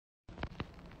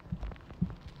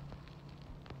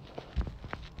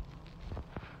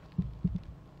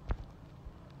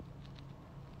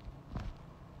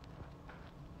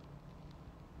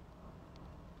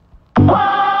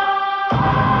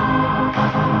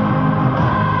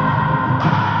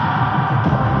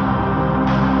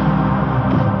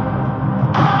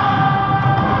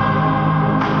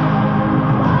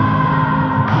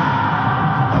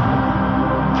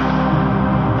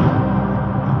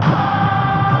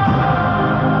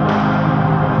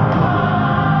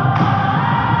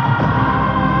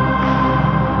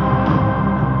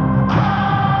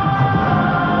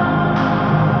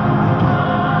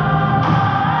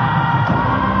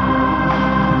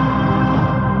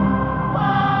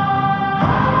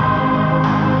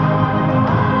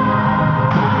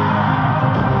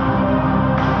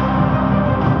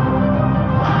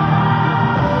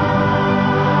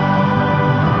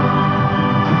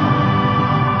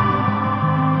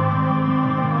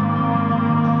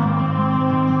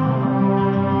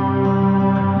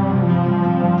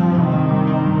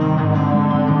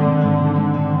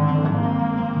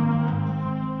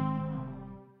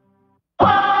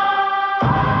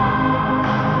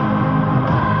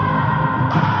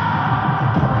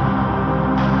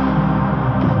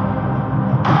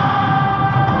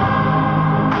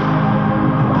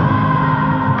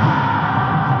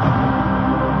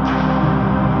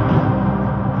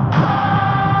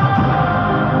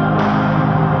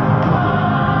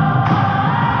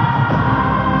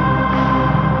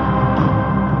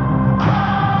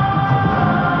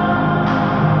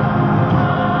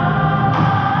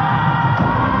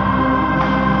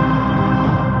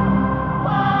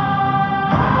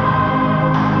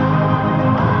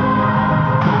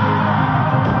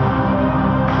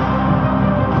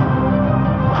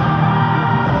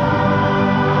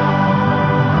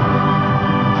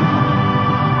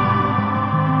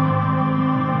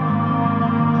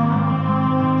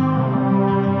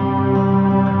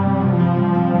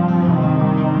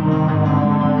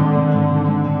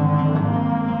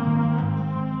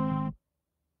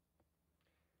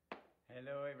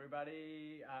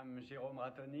everybody. I'm Jerome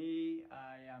Rattoni.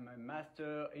 I am a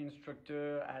master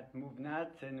instructor at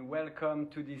MovNat, and welcome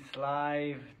to this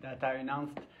live that I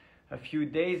announced a few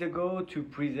days ago to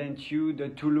present you the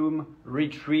Tulum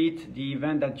retreat, the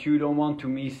event that you don't want to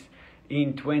miss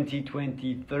in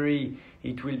 2023.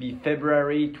 It will be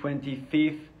February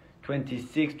 25th,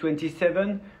 26th,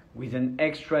 27th with an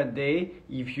extra day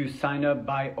if you sign up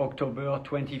by October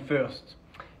 21st.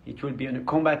 It will be a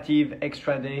combative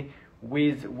extra day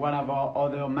with one of our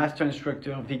other master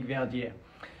instructor, Vic Verdier.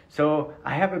 So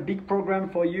I have a big program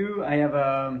for you.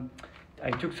 I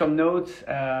took some notes,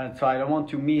 so I don't want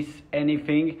to miss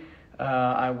anything.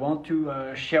 I want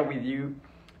to share with you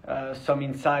some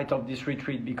insight of this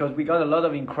retreat, because we got a lot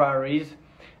of inquiries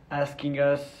asking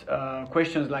us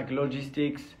questions like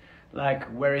logistics, like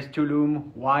where is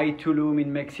Tulum, why Tulum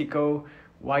in Mexico,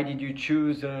 why did you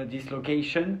choose this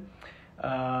location?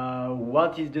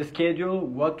 What is the schedule,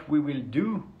 what we will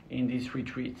do in this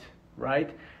retreat,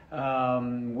 right?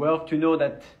 Well, to know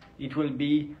that it will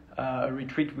be a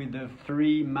retreat with the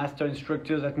 3 master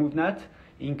instructors at MovNat,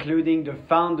 including the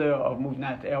founder of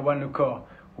MovNat, Erwan Le Corre,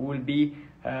 who will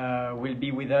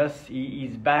be with us. He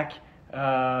is back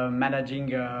managing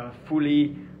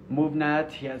fully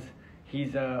MovNat. He has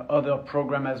his other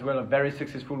program as well, a very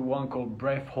successful one called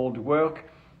Breath Hold Work,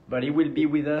 but he will be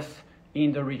with us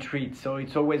in the retreat. So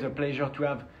it's always a pleasure to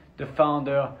have the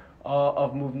founder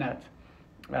of MovNat.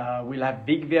 We'll have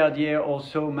Vic Verdier,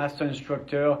 also master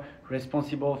instructor,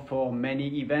 responsible for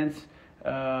many events,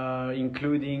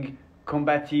 including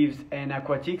Combatives and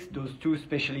Aquatics, those 2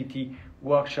 specialty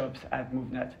workshops at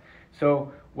MovNat.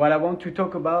 So what I want to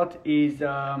talk about is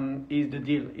the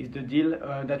deal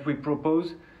that we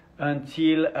propose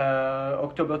until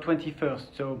October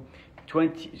 21st. So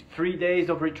 23 days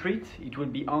of retreat. It will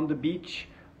be on the beach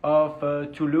of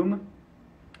Tulum.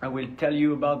 I will tell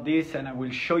you about this, and I will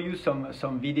show you some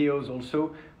videos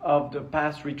also of the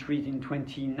past retreat in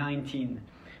 2019.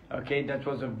 Okay, that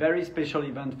was a very special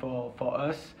event for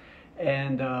us,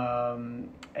 and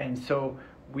so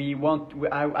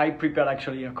I prepared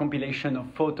actually a compilation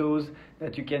of photos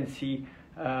that you can see,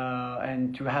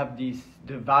 and to have the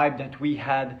vibe that we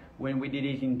had when we did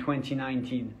it in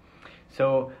 2019.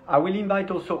 So I will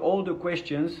invite also all the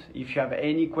questions. If you have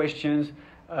any questions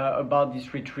about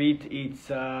this retreat, it's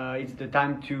the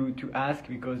time to ask,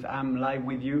 because I'm live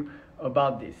with you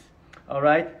about this. All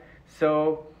right.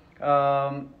 So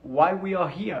why we are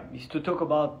here is to talk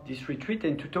about this retreat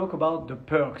and to talk about the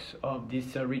perks of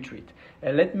this retreat.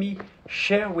 And let me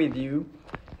share with you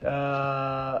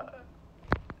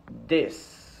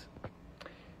this.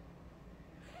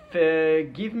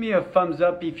 Give me a thumbs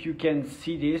up if you can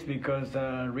see this, because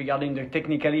regarding the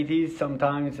technicalities,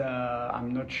 sometimes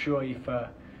I'm not sure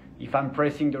if I'm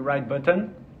pressing the right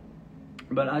button.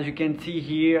 But as you can see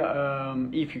here,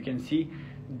 if you can see,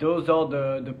 those are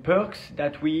the perks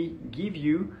that we give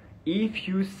you if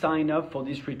you sign up for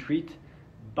this retreat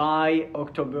by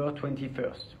October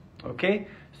 21st. Okay,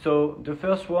 so the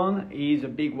first one is a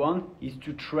big one, is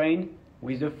to train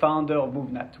with the founder of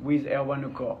MovNat, with Erwan Le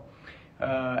Corre.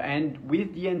 And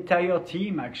with the entire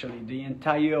team, actually, the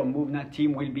entire MovNat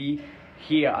team will be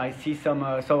here. I see some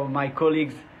of my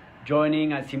colleagues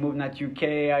joining. I see MovNat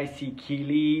UK, I see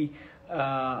Keely,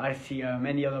 I see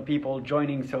many other people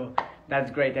joining, so that's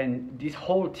great. And this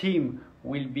whole team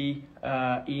will be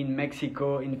in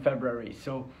Mexico in February.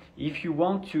 So if you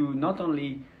want to not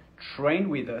only train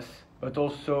with us, but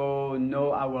also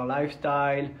know our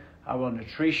lifestyle, our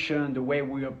nutrition, the way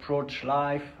we approach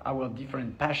life, our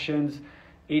different passions,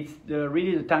 it's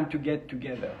really the time to get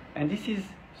together. And this is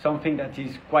something that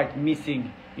is quite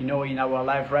missing, in our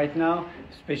life right now,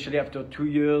 especially after 2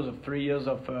 years or 3 years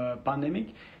of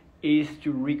pandemic, is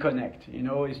to reconnect,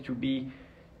 is to be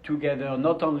together,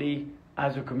 not only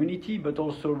as a community, but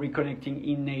also reconnecting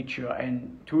in nature.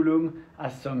 And Tulum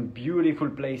has some beautiful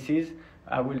places.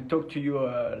 I will talk to you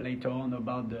later on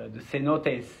about the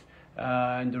cenotes,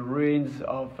 and the ruins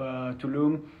of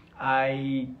Tulum.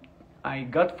 I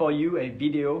got for you a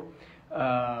video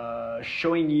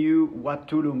showing you what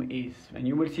Tulum is, and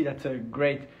you will see that's a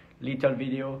great little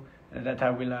video that I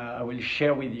will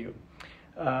share with you.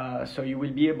 So you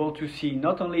will be able to see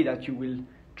not only that you will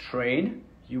train,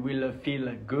 you will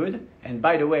feel good. And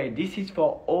by the way, this is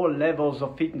for all levels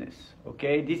of fitness.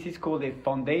 Okay, this is called a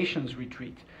foundations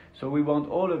retreat. So we want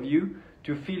all of you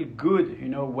to feel good,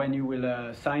 when you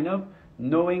will sign up,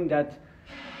 knowing that,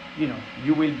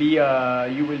 you will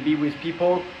be with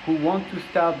people who want to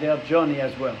start their journey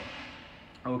as well.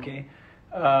 Okay.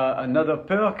 Another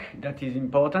perk that is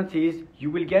important is you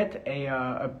will get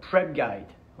a prep guide.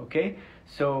 Okay.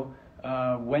 So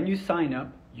when you sign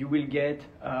up, you will get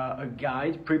a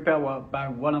guide prepared by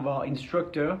one of our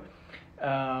instructors,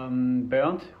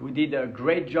 Bernd, who did a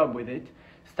great job with it,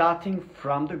 starting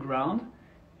from the ground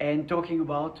and talking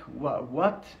about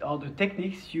what are the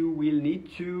techniques you will need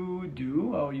to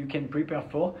do or you can prepare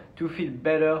for to feel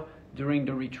better during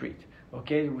the retreat.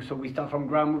 Okay, so we start from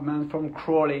ground movement, from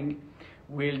crawling,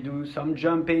 we'll do some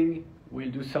jumping,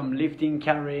 we'll do some lifting,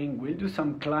 carrying, we'll do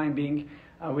some climbing.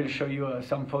 I will show you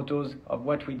some photos of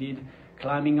what we did,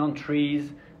 climbing on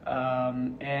trees,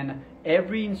 and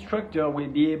every instructor will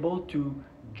be able to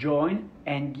join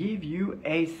and give you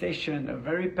a session, a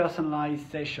very personalized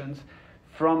sessions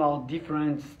from our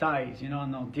different styles, and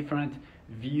our different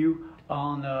view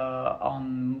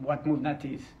on what MovNat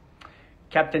is.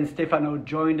 Captain Stefano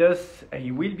joined us.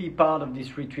 He will be part of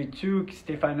this retreat too.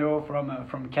 Stefano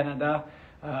from Canada.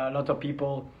 A lot of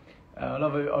people, a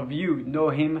lot of you know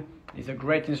him. He's a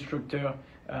great instructor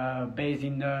based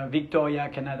in Victoria,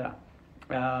 Canada.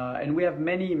 And we have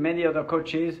many other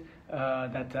coaches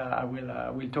that I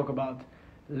will talk about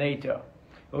later.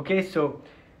 Okay, so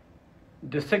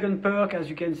the second perk, as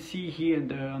you can see here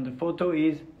on the photo,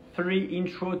 is 3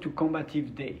 Intro to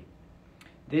Combatives Day.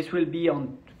 This will be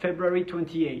on February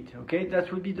 28th. Okay,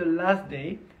 that will be the last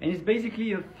day, and it's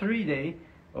basically a 3-day.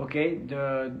 Okay,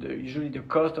 usually the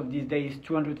cost of this day is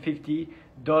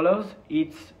 $250.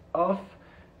 It's off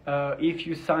if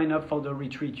you sign up for the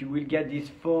retreat. You will get this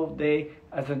 4th day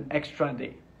as an extra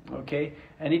day. Okay,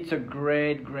 and it's a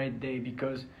great day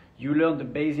because you learn the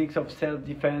basics of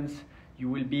self-defense. You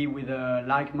will be with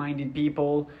like-minded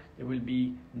people. There will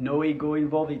be no ego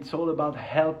involved. It's all about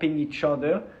helping each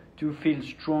other to feel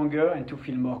stronger and to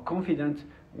feel more confident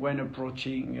when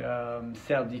approaching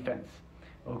self-defense.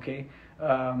 Okay,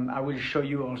 I will show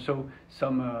you also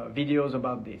some videos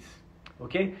about this.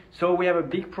 Okay, so we have a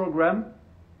big program.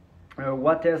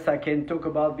 What else I can talk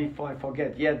about before I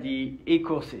forget? Yeah, the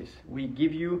e-courses. We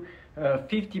give you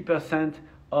 50%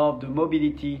 of the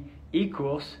mobility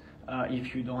e-course.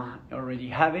 If you don't already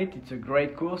have it, it's a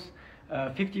great course.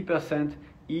 50%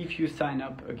 if you sign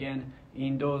up again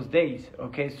in those days.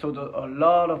 Okay, so a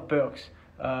lot of perks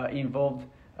involved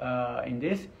in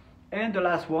this. And the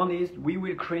last one is we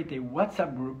will create a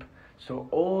WhatsApp group so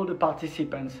all the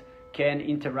participants can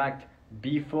interact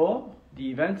before the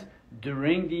event,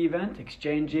 during the event,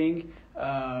 exchanging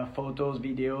photos,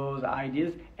 videos,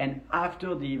 ideas, and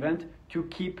after the event to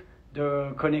keep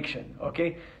the connection.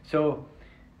 Okay, so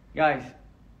guys,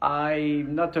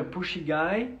 I'm not a pushy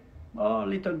guy, a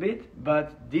little bit,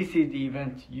 but this is the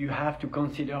event you have to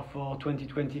consider for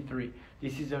 2023.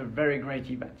 This is a very great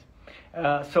event.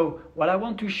 So what I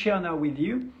want to share now with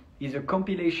you is a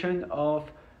compilation of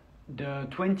the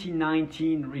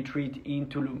 2019 retreat in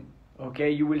Tulum.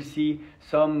 Okay, you will see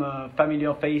some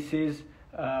familiar faces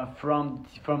from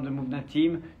the MovNat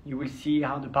team. You will see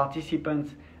how the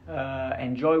participants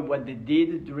enjoy what they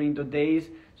did during the days.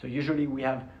 So usually we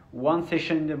have one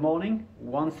session in the morning,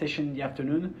 one session in the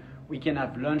afternoon. We can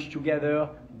have lunch together,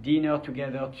 dinner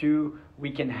together too.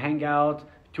 We can hang out.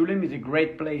 Tulum is a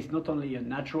great place, not only a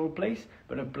natural place,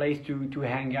 but a place to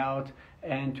hang out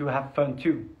and to have fun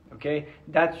too. Okay,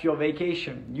 that's your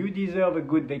vacation. You deserve a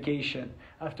good vacation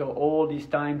after all this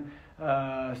time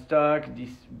stuck, this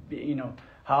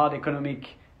hard economic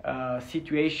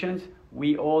situations.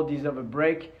 We all deserve a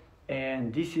break,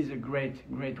 and this is a great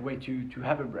way to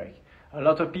have a break. A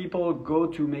lot of people go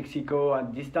to Mexico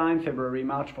at this time, February,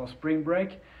 March, for spring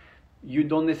break. You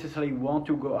don't necessarily want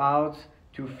to go out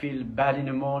to feel bad in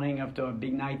the morning after a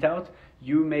big night out.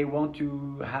 You may want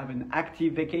to have an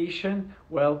active vacation.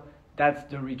 Well, that's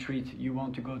the retreat you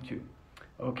want to go to.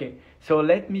 Okay, so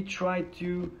let me try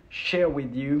to share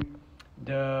with you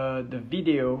the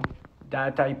video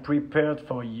that I prepared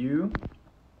for you.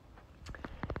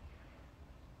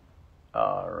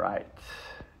 All right.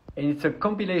 And it's a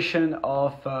compilation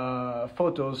of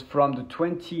photos from the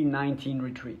 2019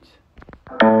 retreat.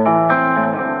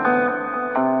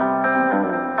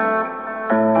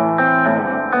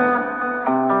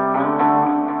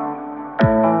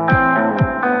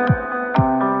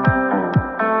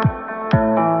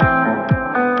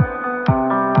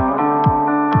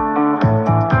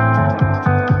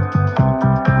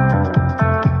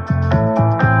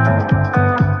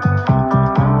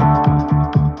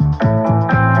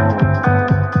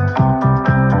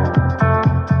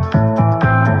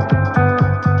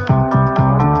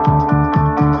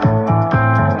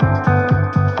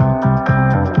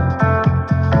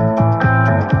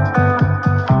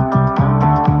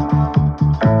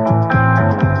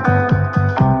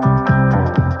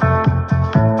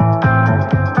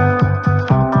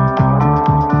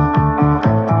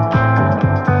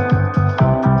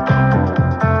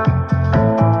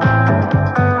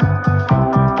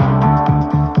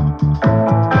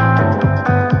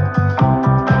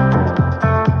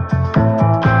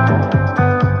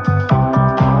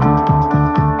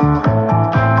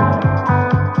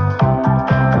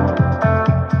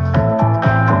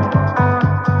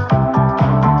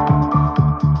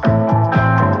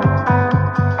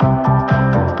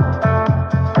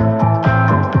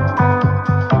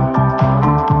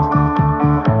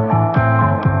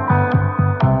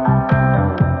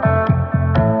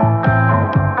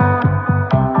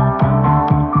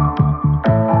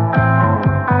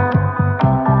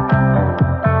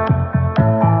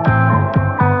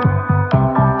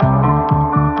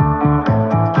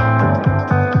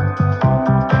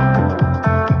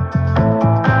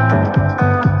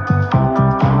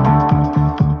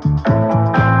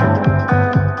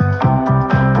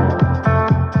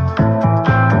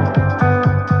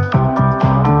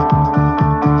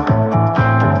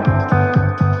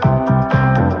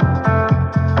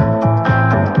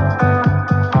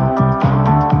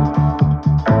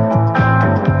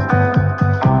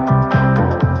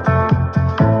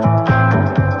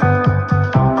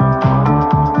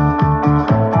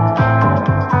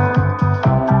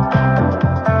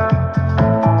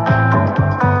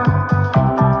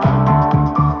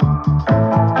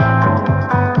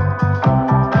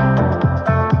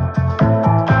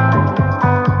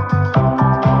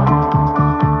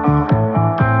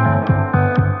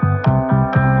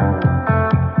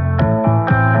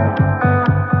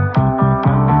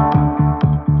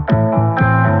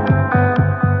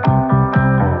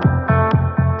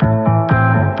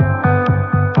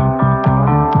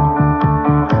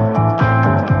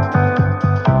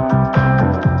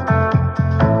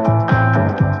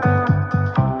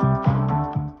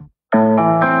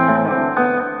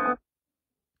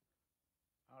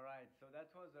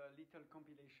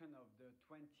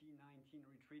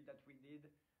 we did.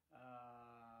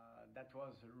 That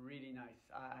was really nice.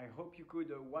 I hope you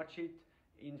could watch it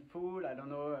in full. I don't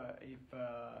know if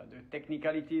the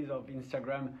technicalities of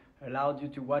Instagram allowed you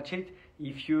to watch it.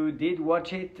 If you did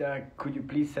watch it, could you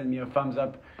please send me a thumbs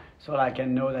up so I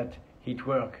can know that it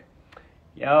worked?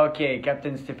 Yeah, okay,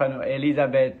 Captain Stefano.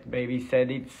 Elizabeth, baby,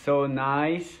 said it's so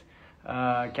nice.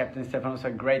 Captain Stefano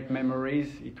said great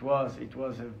memories. It was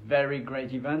a very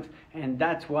great event, and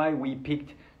that's why we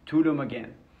picked Tulum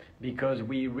again, because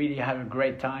we really had a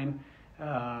great time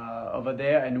over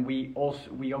there, and we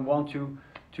want to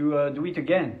do it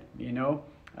again. You know,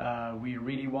 we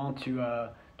really want to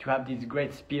have this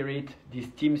great spirit, this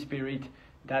team spirit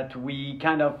that we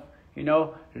kind of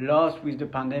lost with the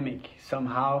pandemic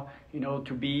somehow.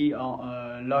 To be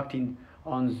locked in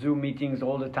on Zoom meetings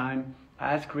all the time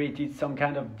has created some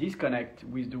kind of disconnect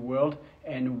with the world,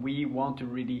 and we want to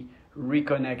really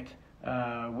reconnect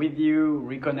with you,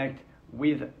 reconnect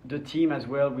with the team as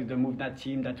well, with the MovNat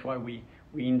team. That's why we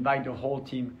invite the whole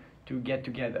team to get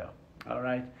together. All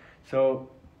right. So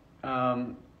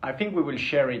I think we will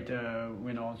share it,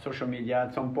 on social media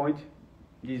at some point,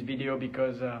 this video,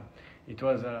 because it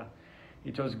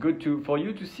was good for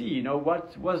you to see,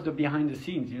 what was the behind the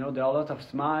scenes. There are a lot of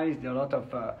smiles, there are a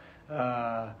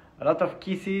lot of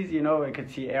kisses. I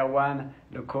could see Erwan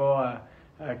Le Corre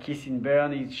kissing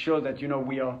Bern. It shows that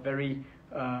we are very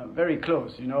very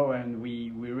close, and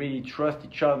we really trust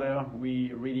each other.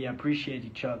 We really appreciate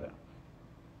each other.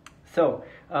 So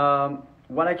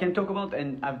what I can talk about,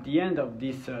 and at the end of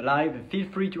this live, feel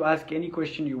free to ask any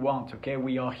question you want. Okay,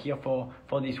 we are here for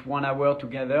this 1 hour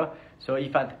together. So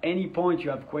if at any point you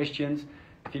have questions,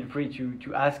 feel free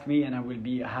to ask me, and I will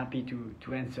be happy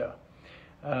to answer.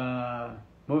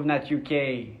 MovNat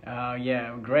UK,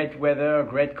 yeah, great weather,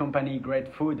 great company, great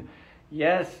food.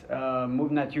 Yes,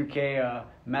 MovNat UK,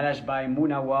 managed by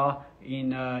Munawar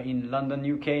in London,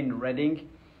 UK, in Reading.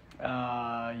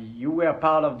 You were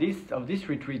part of this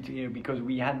retreat here, because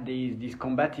we had this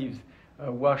Combatives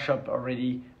workshop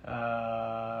already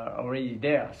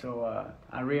there. So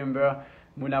I remember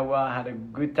Munawar had a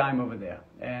good time over there,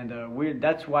 and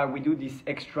that's why we do this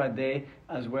extra day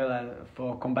as well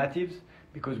for Combatives,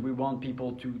 because we want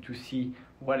people to see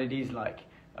what it is like.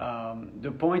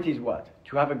 The point is what?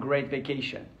 To have a great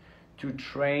vacation, to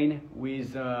train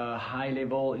with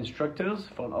high-level instructors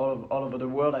from all over the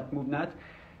world at MovNat,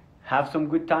 have some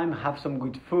good time, have some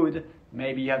good food.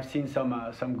 Maybe you have seen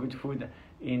some good food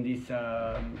in this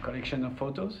collection of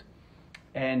photos,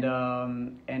 and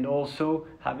also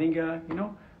having a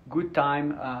good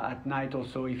time at night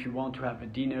also, if you want to have a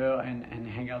dinner and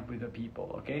hang out with the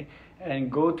people. Okay,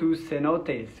 and go to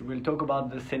cenotes. We'll talk about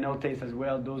the cenotes as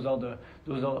well. Those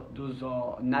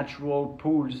are natural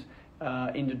pools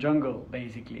in the jungle,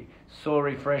 basically. So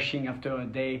refreshing after a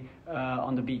day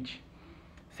on the beach.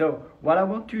 So what I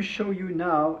want to show you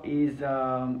now is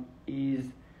who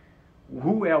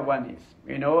Erwan is.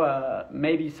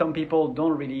 Maybe some people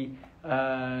don't really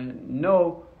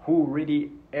know who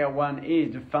really Erwan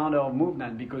is, the founder of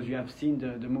MovNat, because you have seen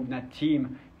the MovNat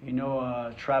team,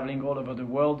 traveling all over the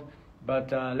world.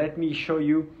 But let me show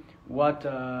you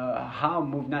how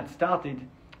MovNat started,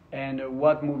 and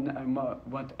what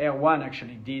Erwan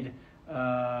actually did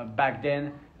back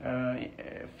then,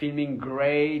 filming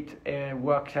great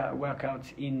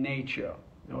workouts in nature.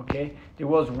 Okay, there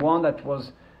was one that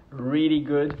was really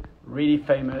good, really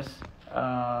famous.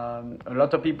 A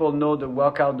lot of people know the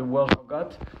workout the world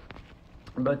forgot,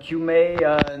 but you may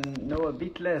know a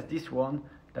bit less this one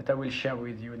that I will share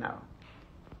with you now.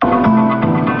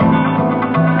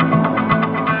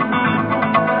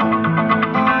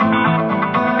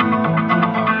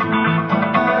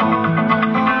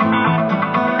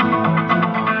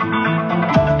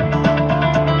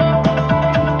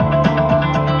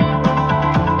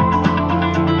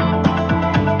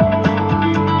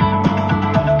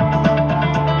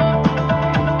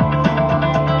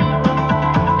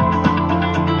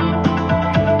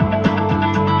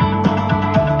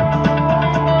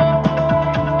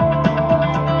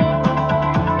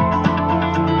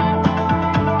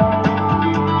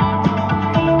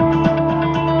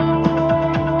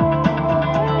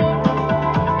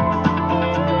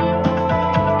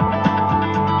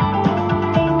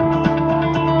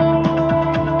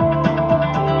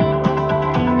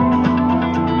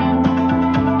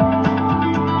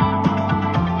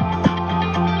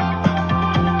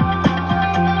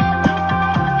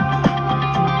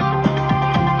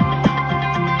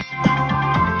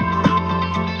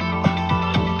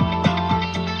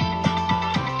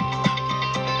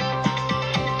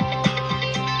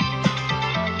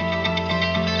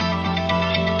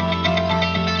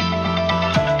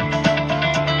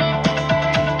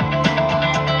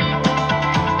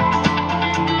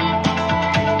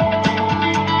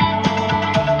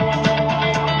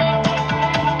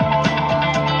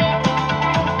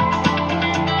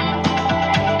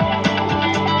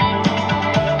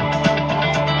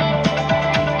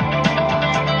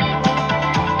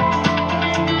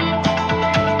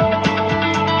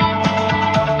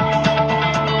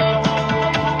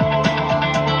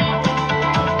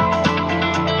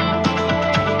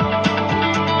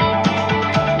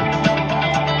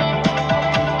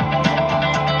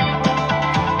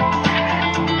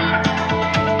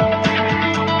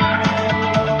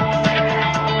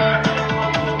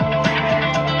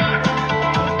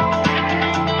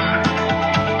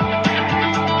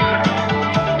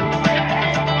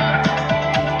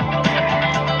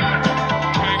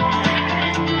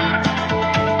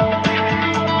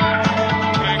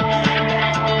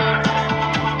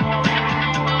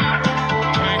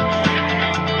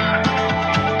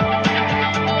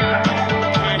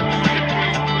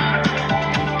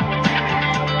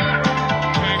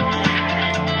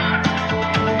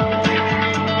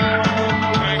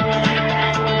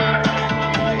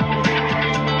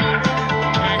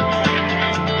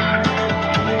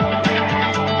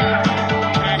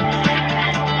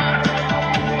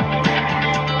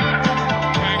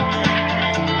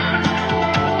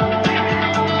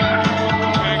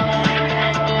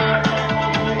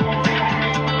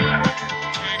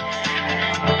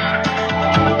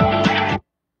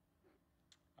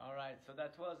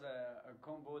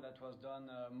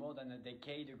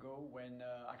 decade ago when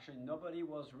actually nobody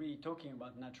was really talking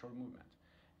about natural movement.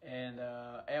 And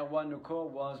Erwan Le Corre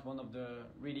was one of the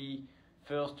really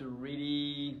first to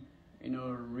really,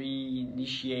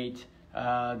 reinitiate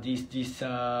this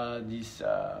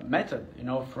method,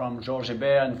 from Georges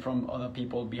Hébert and from other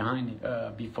people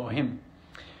before him.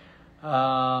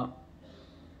 I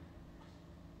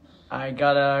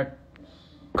got a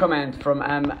comment from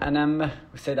Anam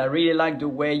who said, I really like the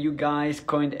way you guys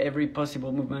coined every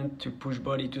possible movement to push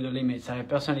body to the limits. I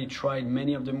personally tried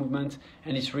many of the movements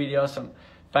and it's really awesome.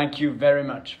 Thank you very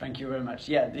much. Thank you very much.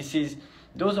 Yeah,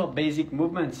 those are basic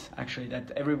movements actually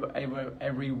that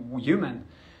every human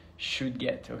should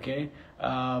get, okay?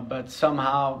 But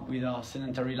somehow with our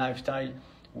sedentary lifestyle,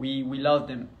 we lost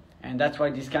them. And that's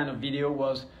why this kind of video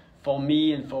was, for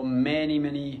me and for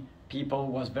many people,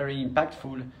 was very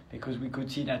impactful, because we could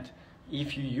see that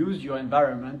if you use your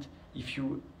environment, if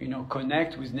you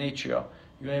connect with nature,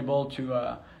 you're able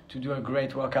to do a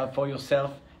great workout for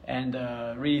yourself and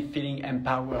really feeling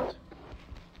empowered.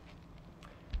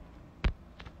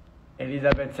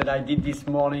 Elizabeth said, I did this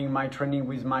morning my training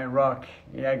with my rock.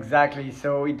 Yeah, exactly.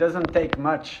 So it doesn't take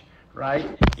much, right?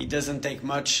 It doesn't take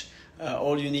much.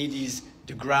 All you need is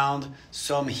the ground,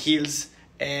 some heels,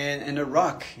 and a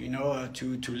rock,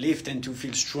 to lift and to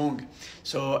feel strong.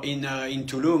 So in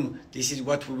Tulum, this is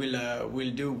what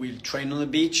we'll do. We'll train on the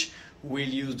beach. We'll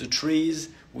use the trees.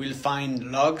 We'll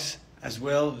find logs as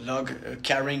well.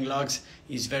 Carrying logs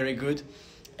is very good.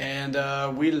 And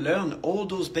we'll learn all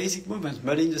those basic movements,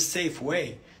 but in a safe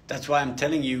way. That's why I'm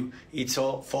telling you, it's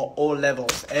all for all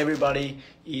levels. Everybody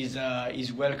is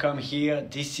welcome here.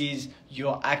 This is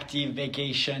your active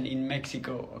vacation in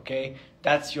Mexico, okay?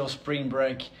 That's your spring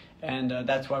break, and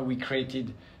that's why we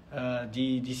created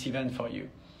this event for you.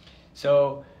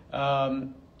 So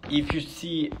if you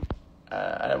see,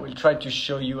 I will try to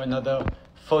show you another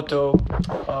photo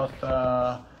of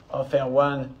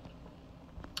Erwan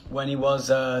when he was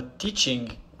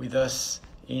teaching with us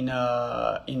in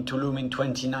Tulum in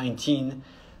 2019.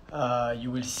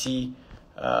 You will see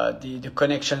the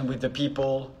connection with the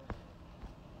people.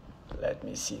 Let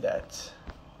me see that.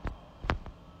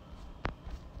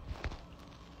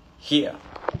 Here,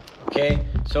 okay?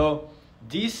 So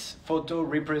this photo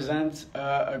represents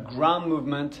a ground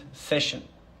movement session,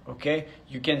 okay?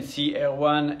 You can see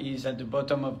Erwan is at the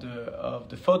bottom of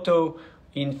the photo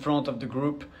in front of the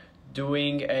group,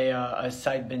 doing a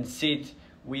side bend sit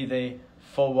with a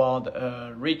forward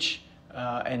reach,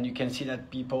 and you can see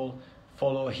that people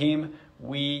follow him.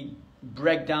 We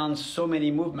break down so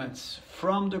many movements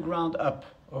from the ground up,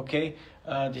 okay?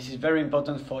 This is very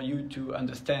important for you to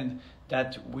understand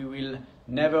that we will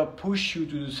never push you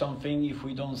to do something if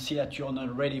we don't see that you're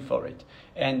not ready for it.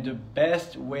 And the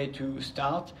best way to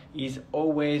start is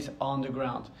always on the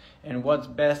ground. And what's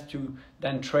best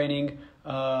than training,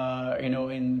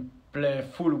 in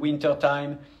full winter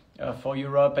time for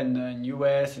Europe and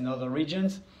US and other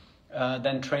regions,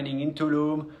 than training in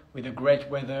Tulum with a great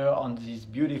weather on this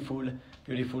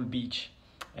beautiful beach.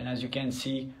 And as you can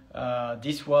see,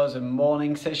 this was a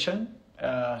morning session.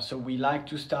 So we like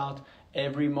to start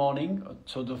every morning.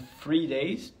 So the 3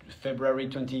 days, February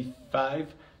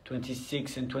 25,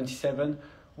 26 and 27,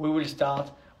 we will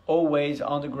start always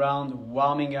on the ground,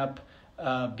 warming up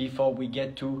before we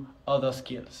get to other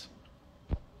skills.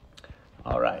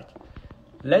 All right.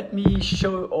 Let me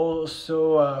show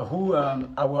also who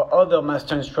our other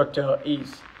master instructor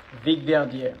is, Vic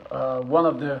Verdier, one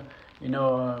of the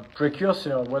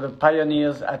precursors, one of the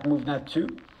pioneers at MovNat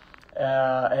Team.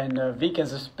 And Vic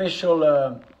has a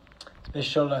special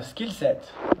skill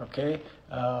set, okay?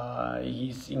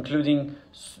 He's including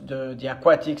the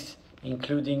aquatics,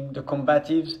 including the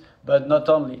combatives, but not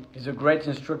only. He's a great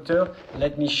instructor.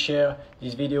 Let me share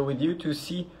this video with you to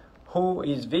see who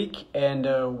is Vic and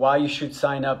why you should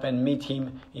sign up and meet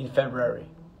him in February.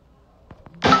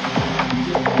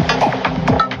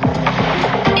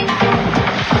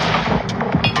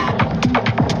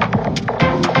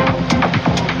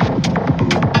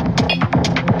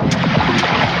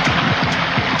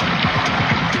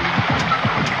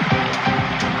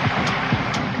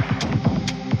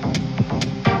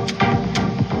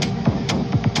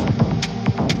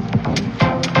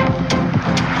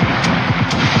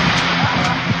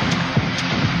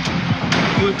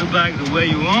 Put the bag the way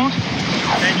you want,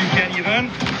 and you can even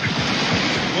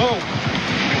roll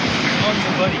on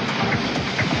your body.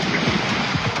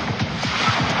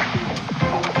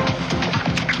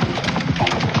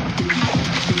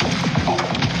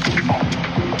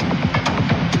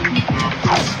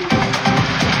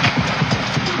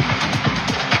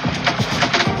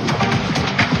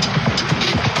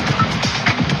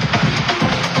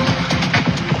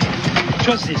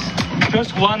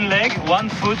 one leg, one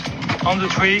foot on the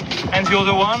tree, and the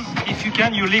other one, if you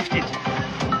can, you lift it.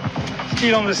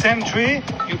 Still on the same tree,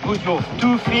 you put your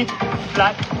 2 feet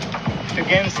flat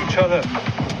against each other,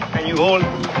 and you hold.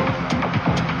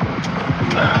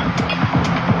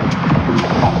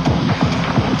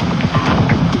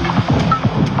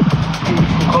 Il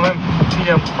faut quand même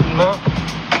filer un petit coup de main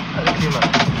avec les mains.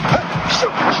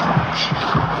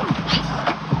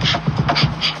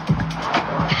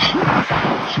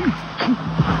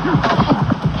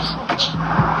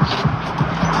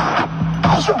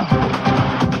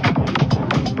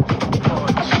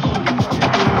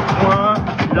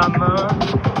 La main,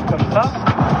 comme ça.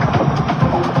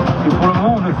 Et pour le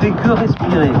moment, on ne fait que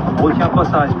respirer. On ne retient pas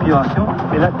sa respiration.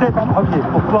 Et la tête en premier.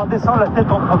 Pour pouvoir descendre la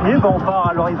tête en premier, ben on part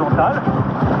à l'horizontale.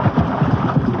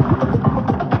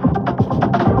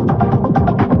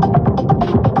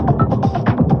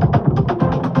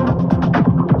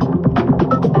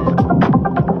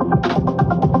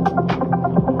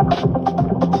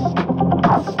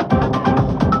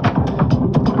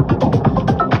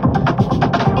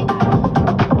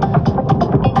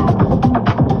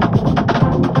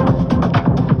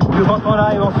 Quand on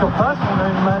arrive en surface, on a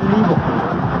une main libre.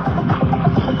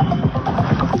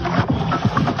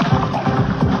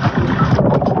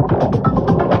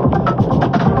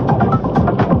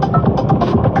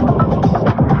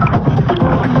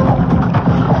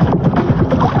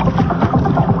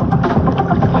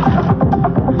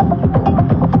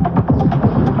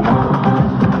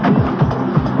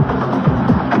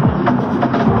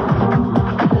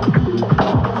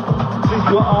 Please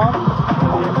go on.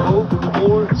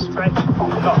 Or stretch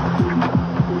up.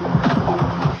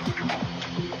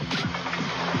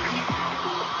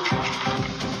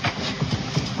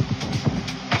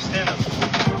 Stand up.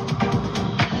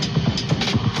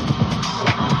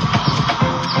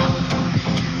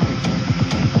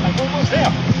 I'm almost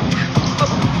there.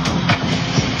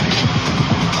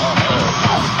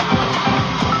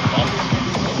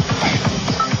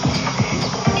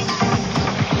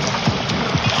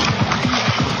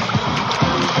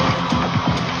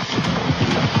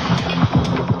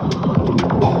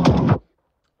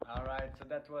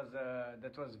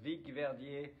 That was Vic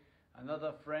Verdier,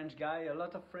 another French guy. A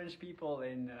lot of French people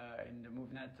in the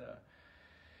MovNat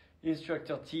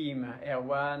instructor team.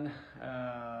 Erwan,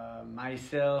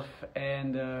 myself,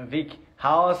 and Vic.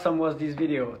 How awesome was this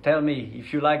video? Tell me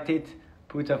if you liked it.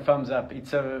 Put a thumbs up.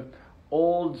 It's a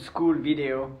old school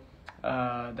video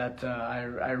that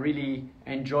I really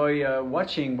enjoy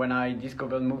watching. When I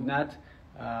discovered MovNat,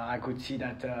 I could see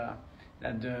that.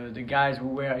 That the guys who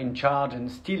were in charge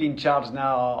and still in charge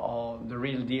now are the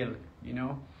real deal, you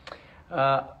know.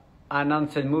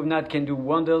 Anand said, MovNat can do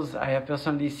wonders. I have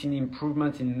personally seen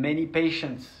improvements in many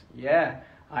patients. Yeah,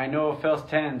 I know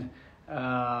firsthand.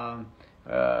 That's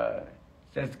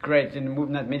great, and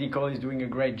MovNat Medical is doing a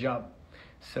great job.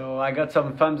 So I got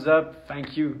some thumbs up,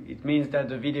 thank you. It means that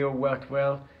the video worked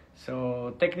well.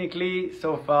 So technically,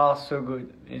 so far, so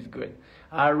good. It's good.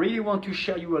 I really want to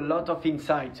share you a lot of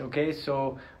insights, okay?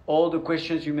 So all the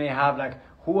questions you may have, like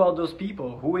who are those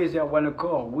people? Who is Erwan Le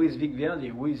Corre? Who is Vic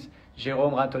Verdier? Who is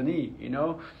Jerome Rattoni? You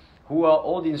know, who are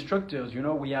all the instructors? You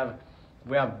know, we have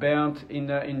Bernd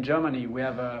in Germany. We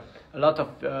have a lot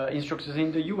of instructors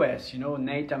in the US. You know,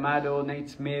 Nate Amado, Nate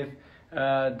Smith,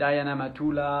 Diana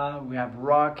Matula. We have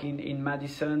Rock in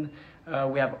Madison.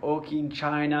 We have Oki in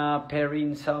China, Perry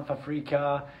in South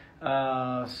Africa.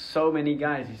 So many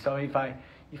guys. So if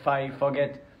I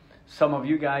forget some of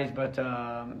you guys, but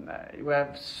we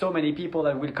have so many people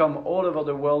that will come all over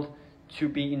the world to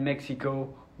be in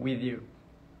Mexico with you.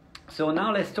 So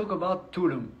now let's talk about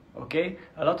Tulum. Okay,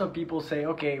 a lot of people say,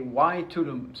 okay, why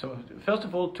Tulum? So first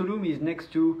of all, Tulum is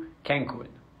next to Cancun.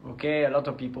 Okay, a lot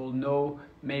of people know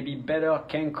maybe better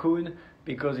Cancun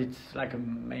because it's like a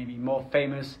maybe more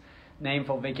famous name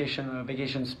for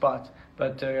vacation spot.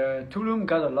 But Tulum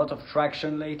got a lot of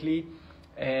traction lately,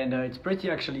 and it's pretty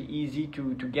actually easy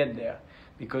to get there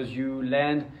because you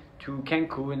land to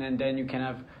Cancun and then you can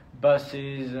have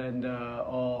buses and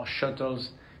or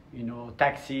shuttles, you know,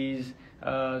 taxis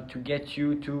to get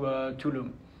you to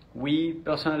Tulum.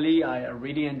 Personally, I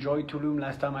really enjoyed Tulum.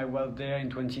 Last time I was there in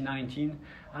 2019.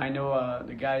 I know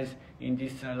the guys in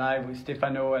this live with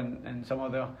Stefano and some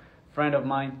other friend of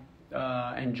mine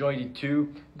enjoyed it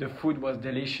too. The food was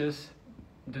delicious.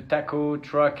 The taco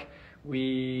truck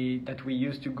that we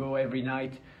used to go every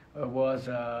night was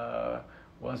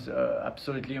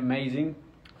absolutely amazing.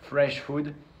 Fresh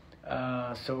food.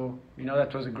 So you know,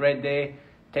 that was a great day.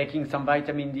 Taking some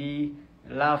vitamin D,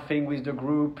 laughing with the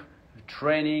group,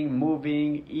 training,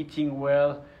 moving, eating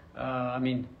well. I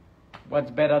mean,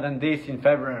 what's better than this in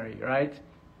February, right?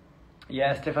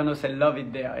 Yeah, Stefano said love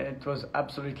it there. It was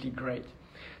absolutely great.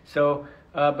 So,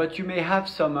 but you may have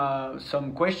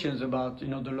some questions about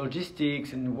the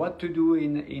logistics and what to do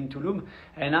in Tulum.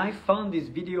 And I found this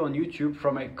video on YouTube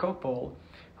from a couple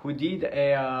who did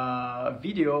a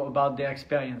video about their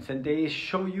experience, and they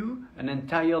show you an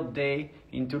entire day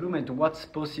in Tulum and what's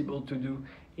possible to do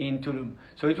in Tulum.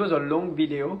 So it was a long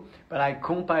video, but I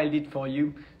compiled it for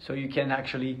you so you can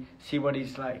actually see what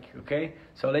it's like, okay?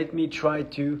 So let me try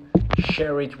to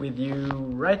share it with you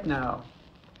right now.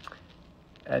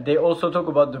 They also talk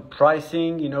about the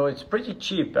pricing. It's pretty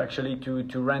cheap actually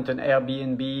to rent an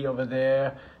Airbnb over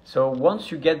there. So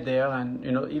once you get there, and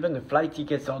even the flight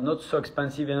tickets are not so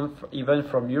expensive even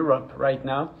from Europe right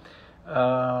now,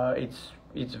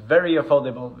 it's very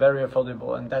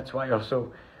affordable, and that's why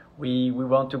also we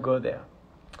want to go there.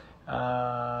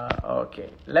 Okay,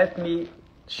 let me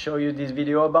show you this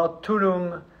video about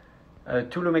Tulum,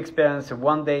 Tulum experience,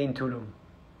 one day in Tulum.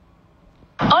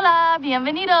 Hola,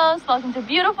 bienvenidos. Welcome to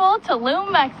beautiful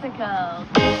Tulum, Mexico.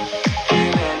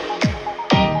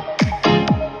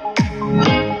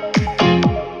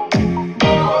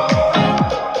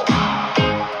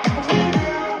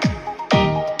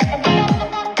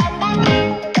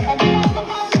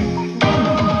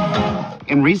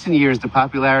 In recent years, the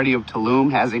popularity of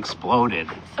Tulum has exploded.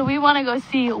 So we want to go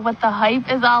see what the hype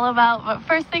is all about. But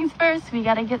first things first, we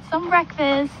got to get some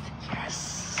breakfast.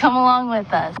 Yes. Come along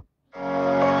with us.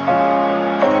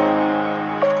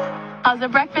 How's a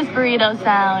breakfast burrito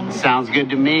sound? Sounds good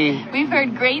to me. We've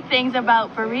heard great things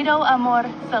about Burrito Amor,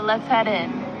 so let's head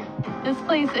in. This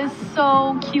place is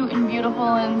so cute and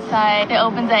beautiful inside. It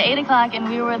opens at 8 o'clock and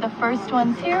we were the first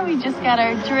ones here. We just got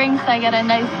our drinks. I got a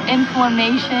nice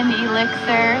inflammation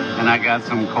elixir. And I got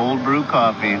some cold brew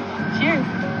coffee. Cheers.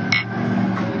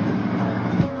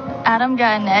 Adam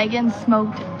got an egg and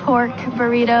smoked pork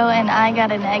burrito, and I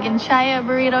got an egg and chaya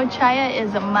burrito. Chaya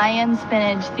is a Mayan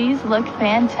spinach. These look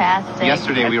fantastic.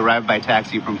 Yesterday we arrived by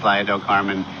taxi from Playa del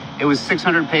Carmen. It was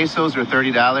 600 pesos or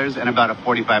 $30 and about a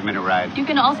 45-minute ride. You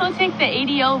can also take the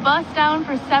ADO bus down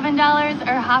for $7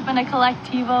 or hop in a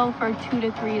Colectivo for $2 to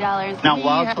 $3. Now,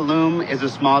 while Tulum is a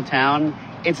small town,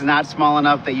 it's not small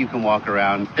enough that you can walk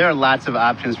around. There are lots of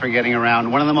options for getting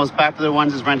around. One of the most popular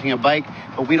ones is renting a bike,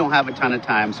 but we don't have a ton of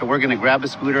time, so we're going to grab a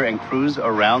scooter and cruise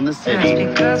around the city.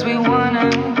 Just because we wanna.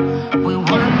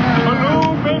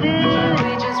 Hello, baby!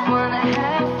 We just wanna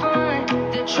have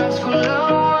fun. The truck's full of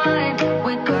wine.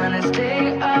 We're gonna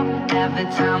stay up, have the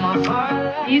time of our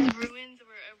life. These ruins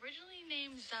were originally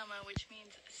named Zama, which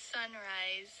means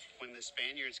sunrise. When the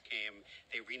Spaniards came,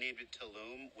 they renamed it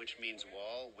Tulum, which means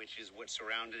wall, which is what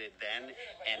surrounded it then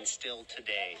and still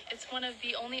today. It's one of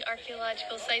the only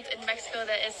archaeological sites in Mexico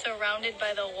that is surrounded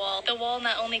by the wall. The wall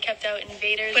not only kept out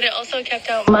invaders, but it also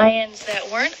kept out Mayans that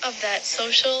weren't of that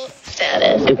social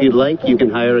status. If you'd like, you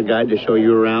can hire a guide to show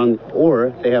you around,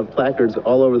 or they have placards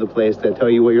all over the place that tell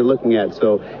you what you're looking at.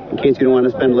 So in case you don't want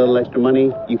to spend a little extra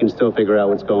money, you can still figure out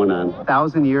what's going on.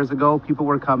 1,000 years ago, people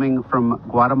were coming from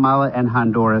Guatemala and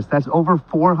Honduras. That's over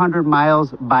 400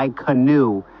 miles by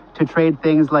canoe to trade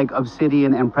things like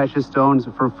obsidian and precious stones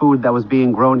for food that was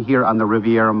being grown here on the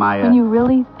Riviera Maya. When you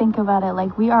really think about it,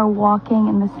 like, we are walking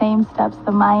in the same steps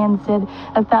the Mayans did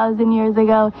 1,000 years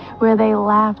ago, where they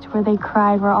laughed, where they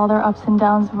cried, where all their ups and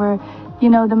downs were,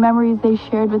 the memories they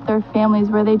shared with their families,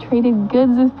 where they traded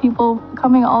goods with people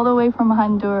coming all the way from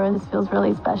Honduras. This feels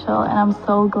really special, and I'm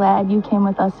so glad you came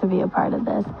with us to be a part of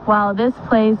this. Wow, this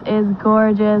place is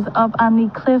gorgeous. Up on the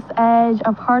cliff's edge,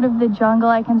 a part of the jungle.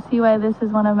 I can see why this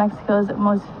is one of Mexico's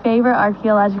most favorite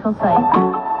archaeological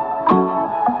sites.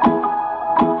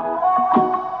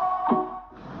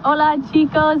 Hola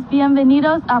chicos,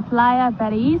 bienvenidos a Playa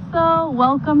Paraíso.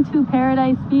 Welcome to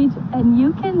Paradise Beach, and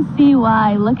you can see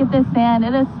why. Look at this sand,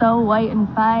 it is so white and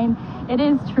fine. It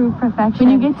is true perfection.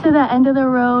 When you get to the end of the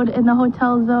road in the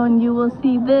hotel zone, you will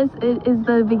see this. It is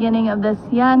the beginning of the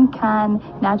Sian Can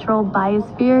natural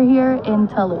biosphere here in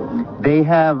Tulum. They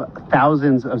have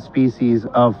thousands of species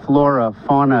of flora,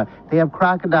 fauna. They have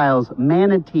crocodiles,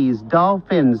 manatees,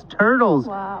 dolphins, turtles.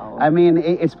 Wow. I mean,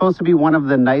 it's supposed to be one of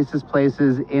the nicest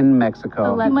places in Mexico.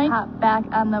 So let's hop back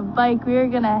on the bike. We're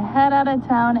gonna head out of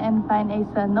town and find a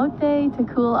cenote to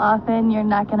cool off in. You're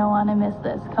not gonna wanna miss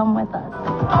this. Come with us.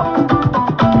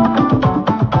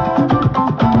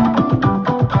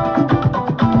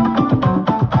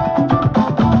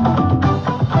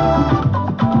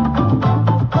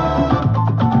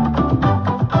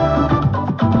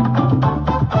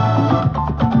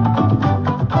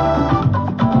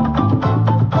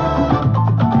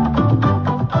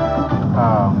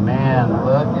 Oh man,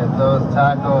 look at those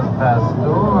tacos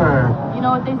pastor. You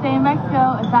know what they say in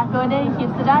Mexico, a taco a day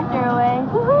keeps the doctor away.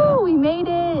 Woohoo, we made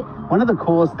it. One of the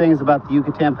coolest things about the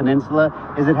Yucatan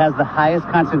Peninsula is it has the highest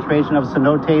concentration of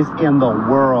cenotes in the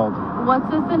world. What's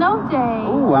a cenote?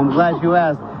 Ooh, I'm glad you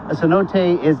asked. A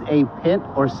cenote is a pit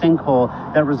or sinkhole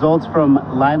that results from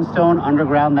limestone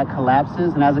underground that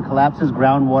collapses, and as it collapses,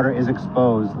 groundwater is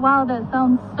exposed. Wow, that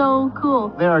sounds so cool.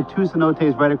 There are two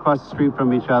cenotes right across the street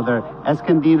from each other,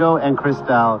 Escondido and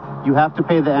Cristal. You have to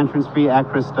pay the entrance fee at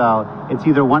Cristal. It's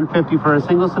either $150 for a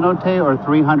single cenote or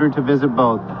 $300 to visit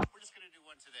both. We're just going to do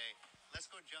one today.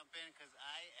 Let's go jump in because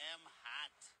I am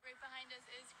hot. Right behind us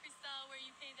is Cristal, where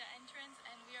you pay the entrance,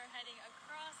 and we are heading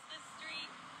across the street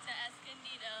to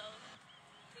Escondido.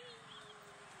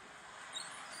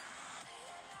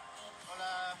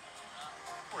 Hola.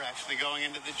 We're actually going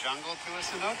into the jungle to a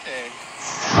cenote.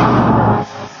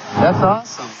 That's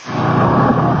awesome.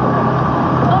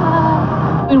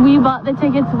 When we bought the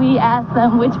tickets, we asked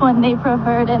them which one they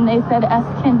preferred, and they said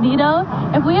Escondido.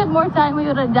 If we had more time, we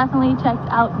would have definitely checked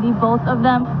out the both of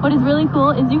them. What is really cool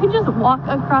is you can just walk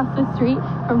across the street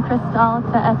from Cristal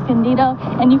to Escondido,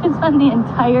 and you can spend the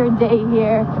entire day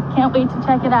here. Can't wait to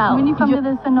check it out. When you come to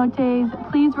the cenotes,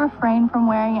 please refrain from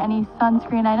wearing any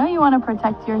sunscreen. I know you want to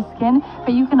protect your skin,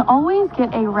 but you can always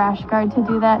get a rash guard to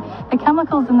do that. The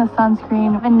chemicals in the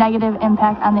sunscreen have a negative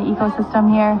impact on the ecosystem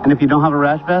here. And if you don't have a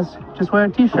rash vest, just wear a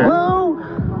t-shirt. Whoa!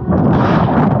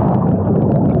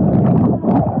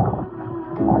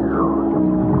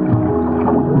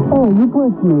 Oh, you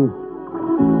pushed me.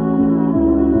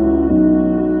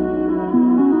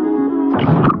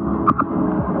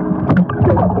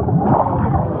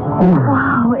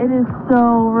 Wow, it is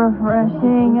so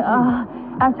refreshing.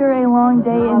 After a long day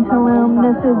in Tulum,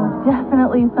 this is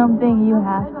definitely something you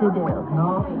have to do.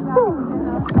 Whew.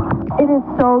 It is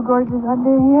so gorgeous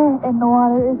under here, and the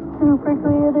water is super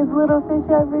clear. There's little fish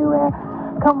everywhere.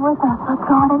 Come with us. Let's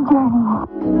go on a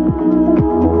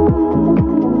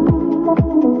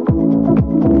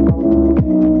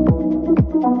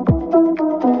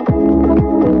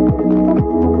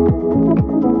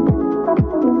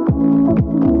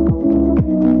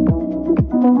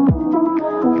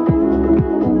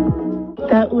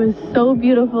That was so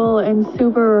beautiful and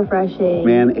super refreshing.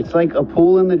 Man, it's like a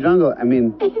pool in the jungle. I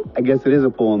mean, I guess it is a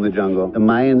pool in the jungle. The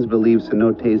Mayans believe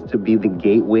cenotes to be the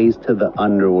gateways to the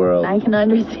underworld. I can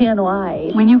understand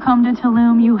why. When you come to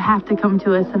Tulum, you have to come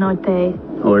to a cenote.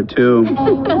 Or two.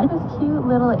 And we got this cute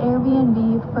little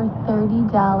Airbnb for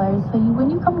 $30. So when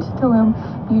you come to Tulum,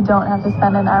 you don't have to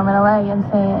spend an arm and a leg and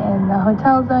stay in the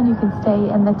hotel zone. You can stay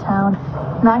in the town.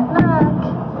 Knock,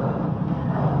 knock.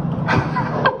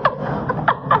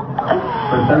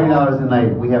 For $30 a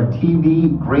night, we have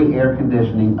TV, great air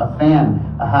conditioning, a fan,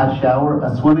 a hot shower,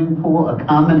 a swimming pool, a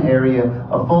common area,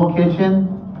 a full kitchen,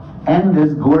 and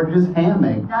this gorgeous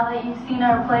hammock. Now that you've seen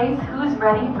our place, who's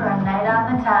ready for a night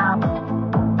on the town?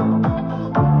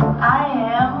 I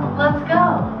am. Let's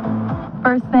go.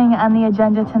 First thing on the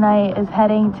agenda tonight is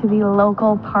heading to the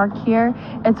local park here.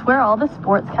 It's where all the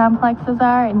sports complexes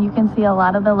are, and you can see a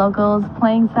lot of the locals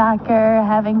playing soccer,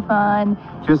 having fun.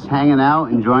 Just hanging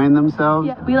out, enjoying themselves.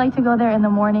 Yeah, we like to go there in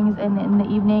the mornings and in the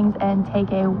evenings and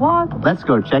take a walk. Let's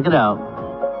go check it out.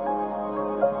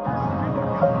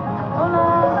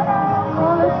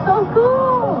 Oh, that's so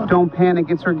cool. Don't panic,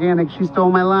 it's organic. She stole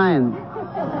my line.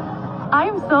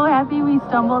 I'm so happy we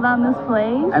stumbled on this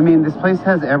place. I mean, this place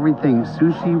has everything.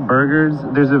 Sushi, burgers.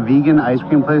 There's a vegan ice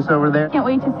cream place over there. Can't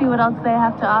wait to see what else they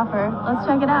have to offer. Let's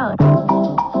check it out.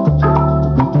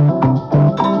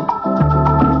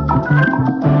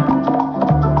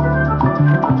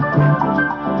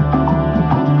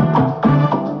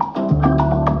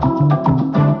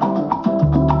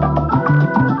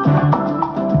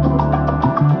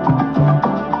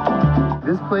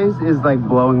 Is like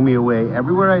blowing me away.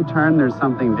 Everywhere I turn, there's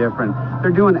something different.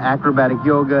 They're doing acrobatic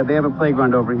yoga. They have a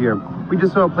playground over here. We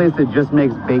just saw a place that just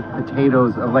makes baked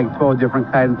potatoes of like 12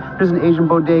 different kinds. There's an Asian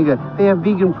bodega. They have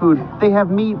vegan food. They have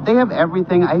meat. They have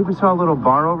everything. I even saw a little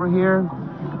bar over here.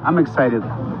 I'm excited.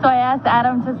 So I asked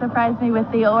Adam to surprise me with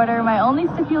the order. My only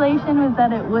stipulation was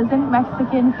that it wasn't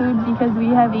Mexican food because we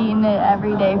have eaten it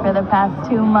every day for the past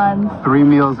 2 months. 3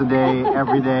 meals a day,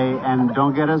 every day. And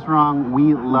don't get us wrong,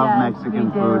 we love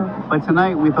Mexican food. But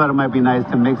tonight we thought it might be nice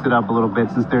to mix it up a little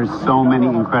bit since there's so many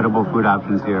incredible food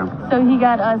options here. So he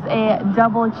got us a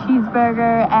double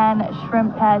cheeseburger and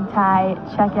shrimp pad thai.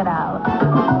 Check it out.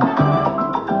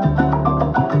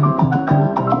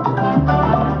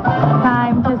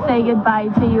 Time to say goodbye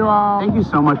to you all. Thank you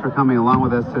so much for coming along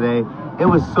with us today. It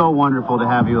was so wonderful to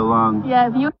have you along. Yeah,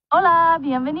 hola,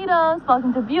 bienvenidos.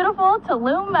 Welcome to beautiful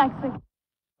Tulum, Mexico.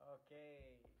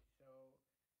 Okay, so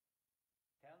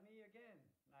tell me again,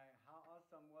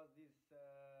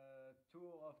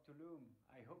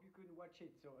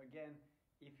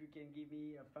 can give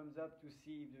me a thumbs up to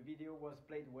see if the video was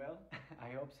played well. I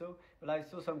hope so. But I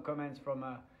saw some comments from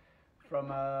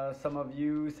some of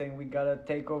you saying we gotta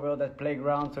take over that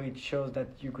playground so it shows that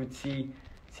you could see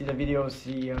the video.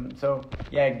 So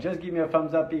yeah, just give me a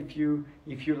thumbs up if you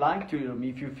like Tulum,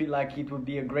 if you feel like it would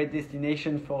be a great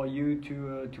destination for you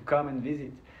to come and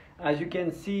visit. As you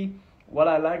can see, what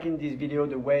I like in this video,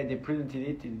 the way they presented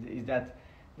it, is that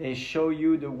they show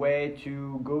you the way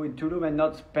to go in Tulum and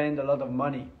not spend a lot of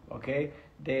money. Okay,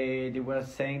 they were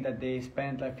saying that they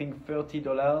spent, I think,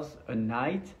 $30 a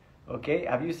night. Okay,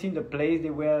 have you seen the place they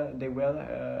were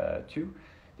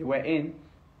in?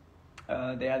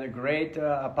 They had a great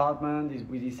apartment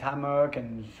with this hammock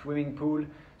and swimming pool.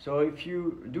 So if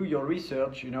you do your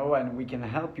research, and we can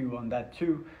help you on that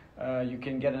too, you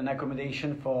can get an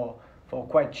accommodation for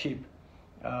quite cheap.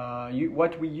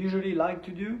 What we usually like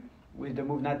to do with the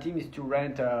MovNat team is to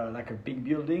rent like a big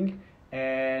building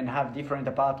and have different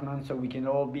apartments so we can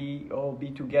all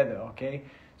be together. Okay,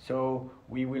 so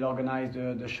we will organize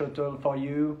the shuttle for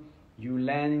you. You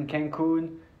land in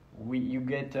Cancun. You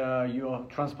get your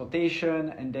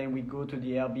transportation, and then we go to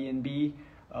the Airbnb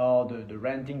or the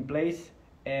renting place,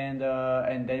 and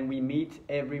then we meet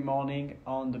every morning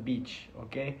on the beach.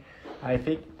 Okay, I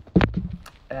think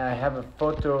I have a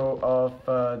photo of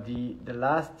the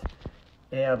last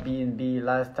Airbnb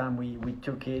last time we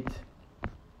took it.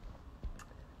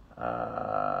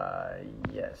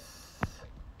 Yes.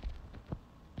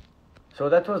 So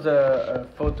that was a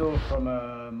photo from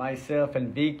myself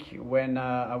and Vic when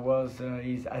I was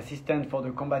his assistant for the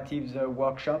Combatives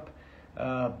workshop.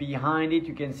 Behind it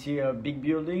you can see a big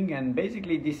building, and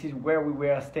basically this is where we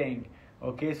were staying.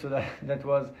 Okay, so that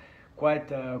was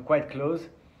quite close.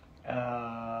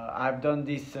 I've done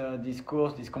this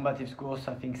course, this Combatives course,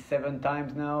 I think 7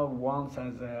 times now. Once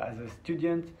as a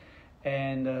student,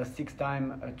 and 6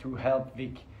 times to help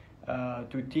Vic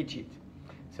to teach it.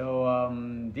 So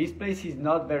this place is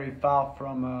not very far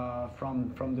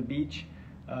from the beach.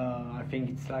 I think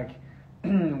it's like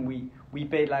we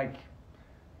paid like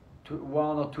 $1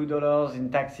 or $2 in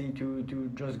taxi to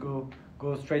just go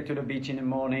straight to the beach in the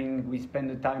morning. We spend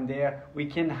the time there. We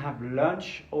can have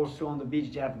lunch also on the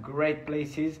beach. They have great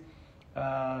places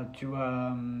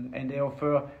and they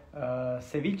offer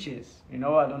ceviches. I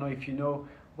don't know if you know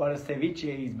what a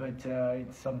ceviche is, but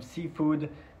it's some seafood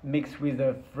mixed with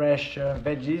fresh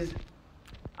veggies.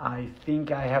 I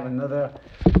think I have another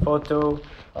photo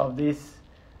of this.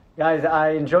 Guys, I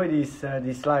enjoy this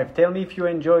live. Tell me if you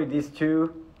enjoy this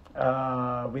too,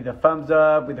 with a thumbs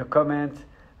up, with a comment,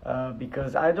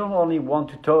 because I don't only want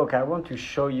to talk, I want to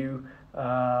show you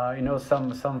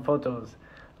some photos.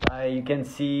 You can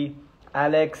see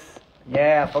Alex.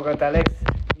 Yeah, I forgot Alex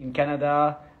in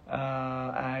Canada.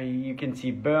 You can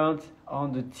see Bernd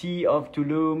on the T of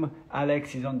Tulum.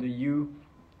 Alex is on the U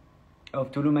of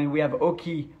Tulum, and we have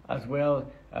Oki as well,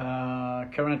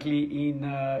 currently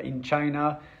in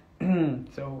China.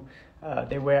 So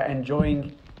they were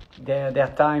enjoying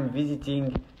their time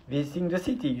visiting the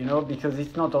city, because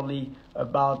it's not only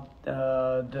about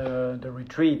the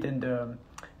retreat and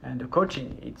the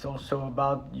coaching. It's also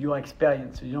about your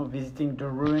experience, visiting the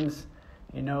ruins.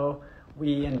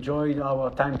 We enjoyed our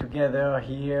time together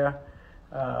here.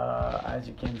 As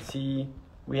you can see,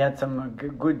 we had some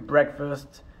good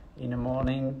breakfast in the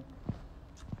morning.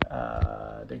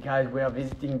 The guys were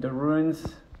visiting the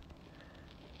ruins,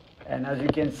 and as you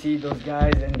can see, those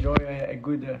guys enjoy a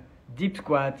good deep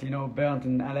squat. Bernd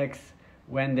and Alex,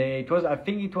 I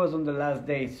think it was on the last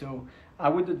day. So I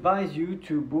would advise you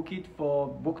to book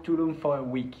Tulum for a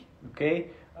week. Okay,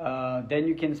 then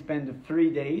you can spend 3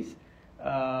 days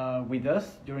with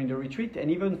us during the retreat, and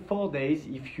even 4 days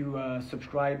if you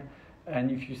subscribe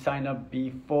and if you sign up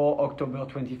before October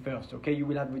 21st. Okay, you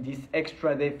will have this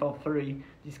extra day for free,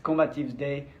 this Combatives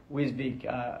day with Vic.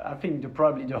 I think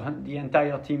probably the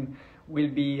entire team will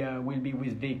be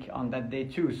with Vic on that day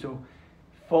too. So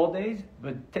 4 days,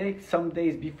 but take some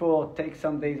days before, take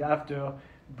some days after.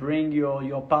 Bring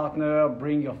your partner,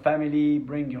 bring your family,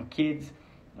 bring your kids.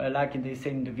 Like they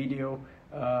say in the video,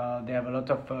 they have a lot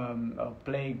of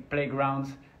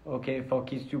playgrounds, okay, for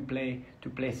kids to play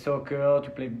soccer, to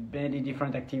play many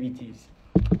different activities.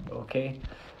 Okay,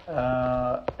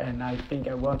 and I think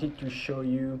I wanted to show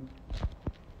you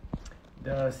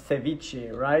the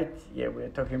ceviche, right? Yeah, we're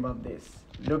talking about this.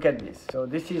 Look at this. So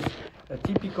this is a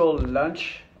typical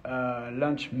lunch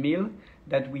meal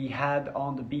that we had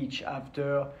on the beach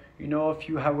after a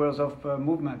few hours of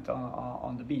movement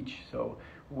on the beach. So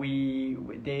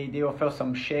they offer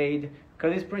some shade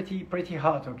because it's pretty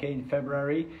hot. Okay, in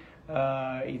February,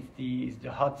 it's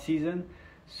the hot season.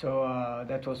 So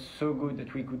that was so good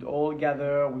that we could all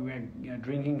gather. We were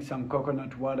drinking some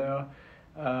coconut water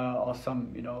or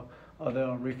some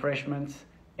other refreshments,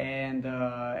 and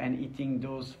eating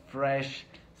those fresh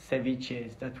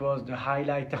ceviches. That was the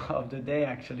highlight of the day,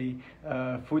 actually,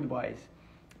 food-wise.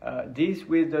 This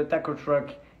with the taco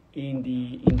truck in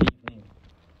the evening.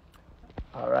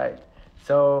 All right.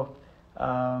 So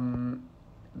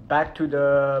back to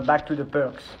the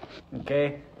perks.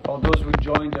 Okay. For those who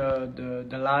joined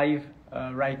the live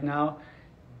right now,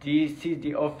 this is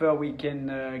the offer we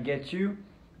can get you.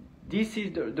 This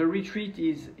is the retreat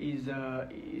is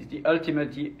the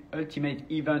ultimate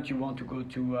event you want to go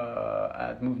to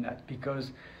at MovNat,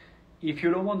 because if you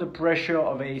don't want the pressure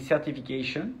of a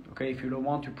certification, okay, if you don't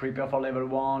want to prepare for level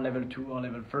 1, level 2, or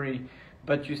level 3,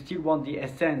 but you still want the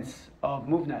essence of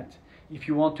MovNat, if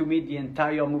you want to meet the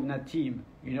entire MovNat team,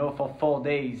 for 4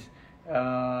 days,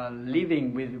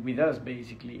 living with us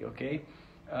basically, okay,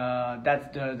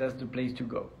 that's the place to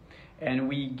go. And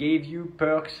we gave you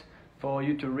perks for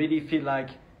you to really feel like,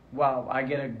 wow, I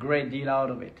get a great deal out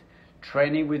of it.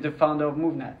 Training with the founder of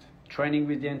MovNat, training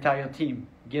with the entire team,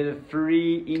 get a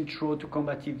free intro to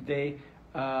Combatives Day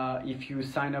if you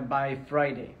sign up by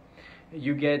Friday.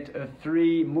 You get a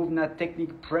free MovNat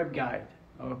technique prep guide,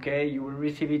 okay? You will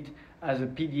receive it as a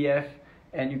PDF,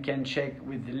 and you can check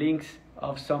with the links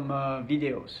of some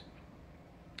videos.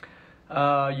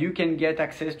 You can get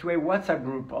access to a WhatsApp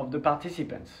group of the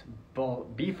participants.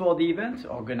 Before the event,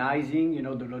 organizing,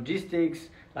 the logistics.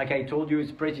 Like I told you,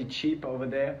 it's pretty cheap over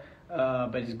there,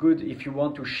 but it's good if you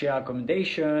want to share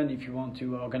accommodation, if you want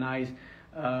to organize,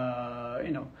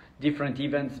 different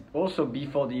events also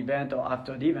before the event or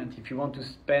after the event. If you want to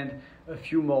spend a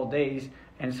few more days,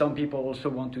 and some people also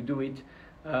want to do it,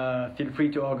 feel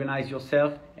free to organize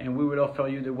yourself, and we will offer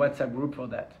you the WhatsApp group for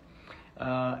that.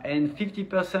 And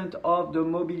 50% of the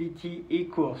mobility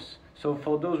e-course. So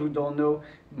for those who don't know,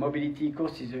 mobility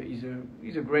e-course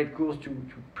is a great course to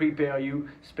prepare you,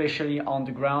 especially on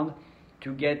the ground,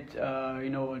 to get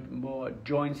more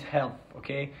joints health,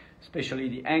 okay, especially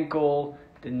the ankle,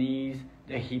 the knees,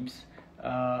 the hips,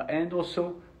 and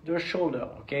also the shoulder,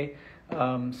 okay.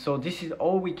 So this is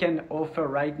all we can offer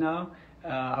right now.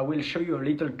 I will show you a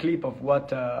little clip of what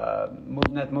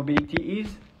MovNat Mobility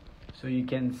is, so you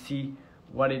can see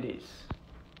what it is.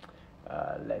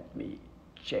 Let me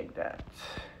check that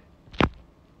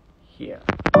here.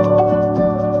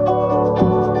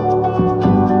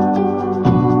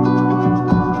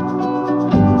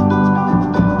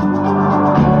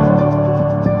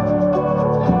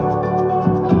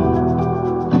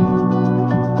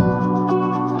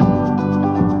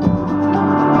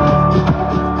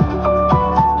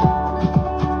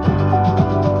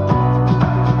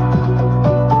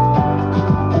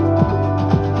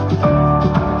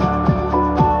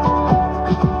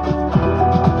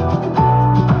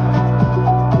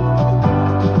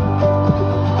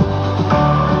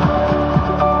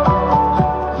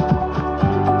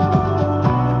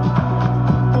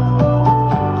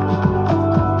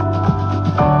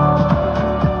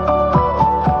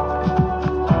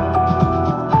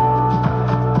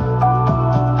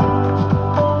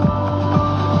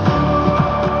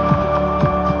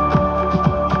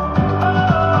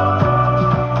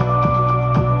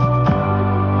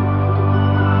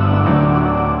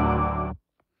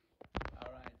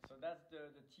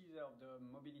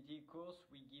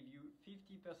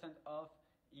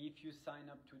 If you sign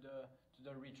up to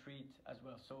the retreat as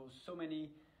well. So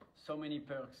many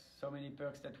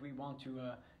perks that we want to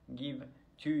give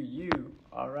to you.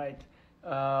 All right.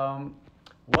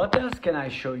 What else can I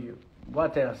show you?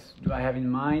 What else do I have in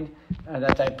mind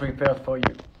that I prepared for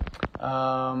you?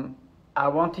 I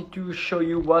wanted to show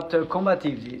you what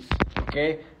Combatives is.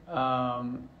 Okay.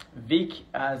 Vic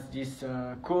has this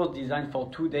course designed for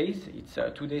 2 days. It's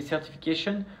a 2-day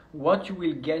certification. What you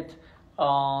will get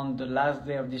on the last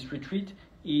day of this retreat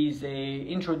is a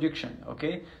introduction,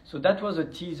 okay? So that was a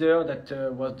teaser that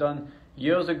was done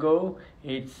years ago.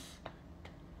 It's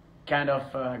kind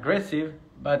of aggressive,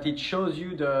 but it shows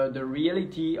you the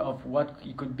reality of what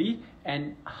it could be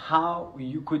and how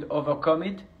you could overcome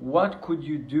it. What could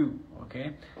you do,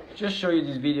 okay? Just show you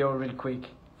this video real quick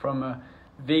from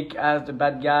Vic as the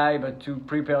bad guy, but to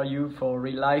prepare you for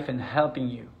real life and helping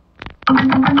you.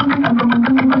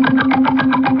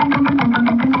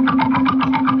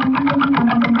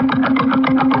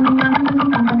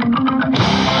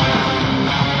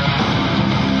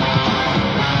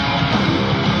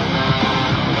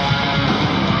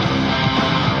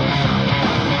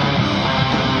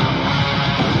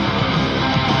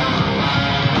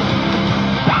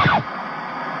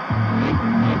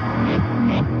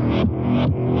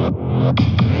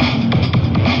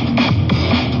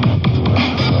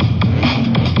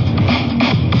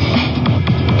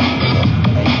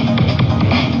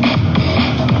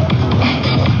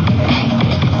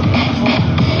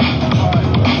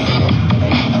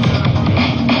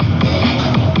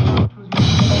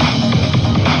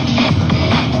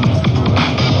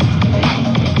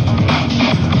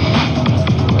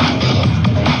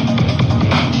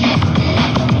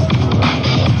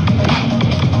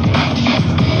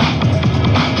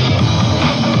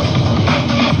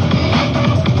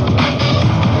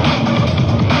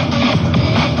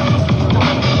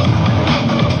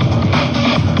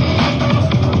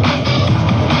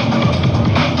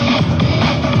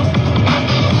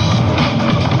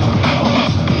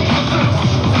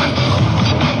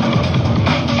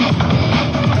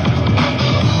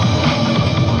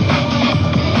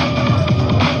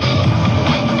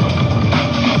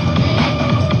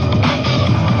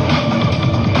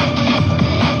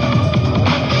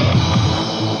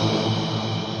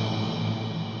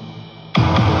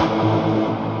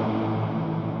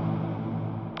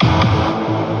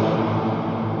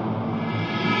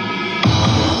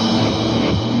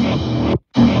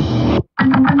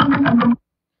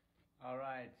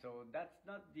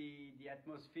 the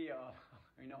atmosphere of,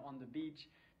 on the beach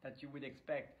that you would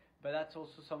expect. But that's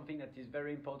also something that is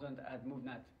very important at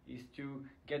MovNat, is to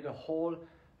get the whole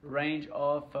range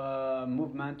of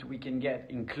movement we can get,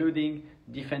 including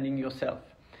defending yourself,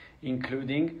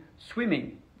 including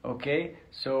swimming. Okay,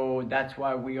 so that's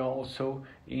why we are also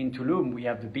in Tulum. We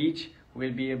have the beach.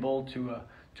 We'll be able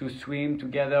to swim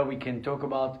together. We can talk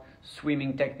about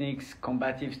swimming techniques,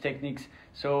 combatives techniques.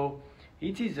 So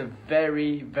it is a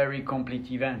very, very complete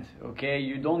event. Okay,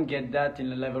 you don't get that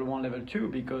in a level 1, level 2,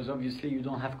 because obviously you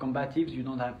don't have combatives, you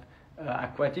don't have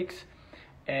aquatics,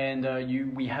 and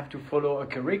we have to follow a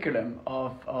curriculum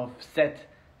of set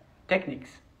techniques.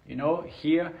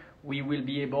 Here we will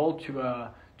be able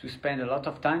to spend a lot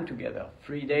of time together.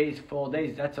 3 days, 4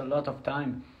 days, that's a lot of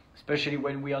time, especially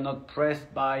when we are not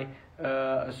pressed by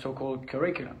a so-called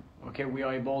curriculum. Okay, we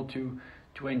are able to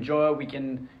enjoy. We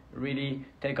can really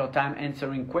take our time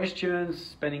answering questions,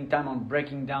 spending time on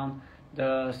breaking down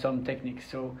some techniques.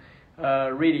 So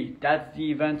really, that's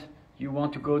the event you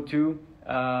want to go to.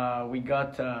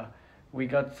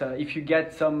 If you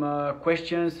get some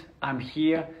questions, I'm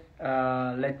here.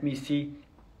 Let me see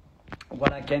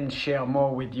what I can share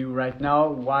more with you right now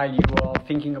while you are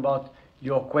thinking about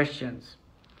your questions.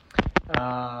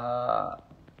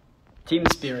 Team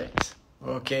spirit,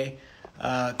 okay?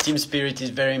 Team spirit is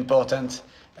very important.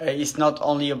 It's not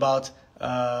only about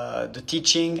the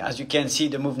teaching. As you can see,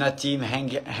 the MovNat team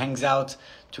hangs out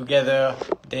together.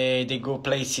 They go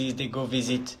places, they go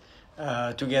visit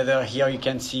together. Here you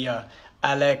can see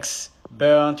Alex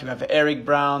Burnt, you have Eric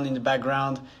Brown in the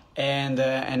background, and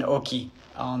Oki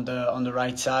on the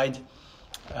right side.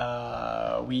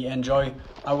 We enjoy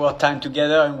our time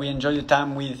together, and we enjoy the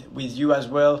time with you as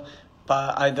well.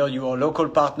 Either you are a local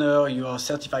partner, you are a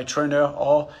certified trainer,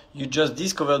 or you just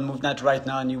discovered MovNat right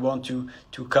now and you want to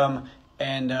come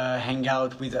and hang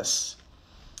out with us.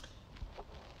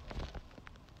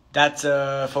 That's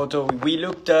a photo. We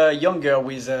looked younger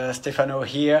with Stefano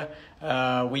here.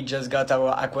 We just got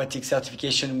our aquatic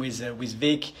certification with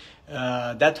Vic.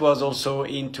 That was also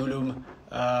in Tulum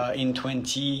in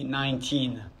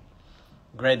 2019.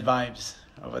 Great vibes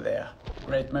over there.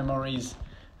 Great memories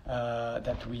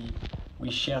that we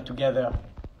share together.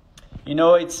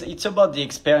 It's about the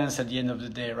experience at the end of the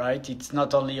day, right? It's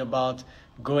not only about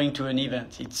going to an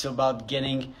event. It's about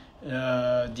getting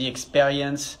the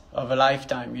experience of a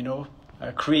lifetime,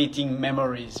 creating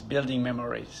memories, building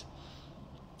memories.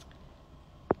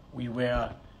 We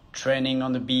were training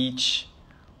on the beach.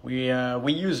 We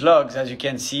use logs, as you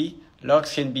can see.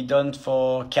 Logs can be done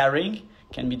for carrying,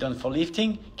 can be done for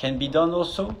lifting, can be done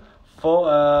also for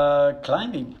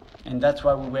climbing. And that's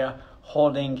why we were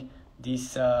holding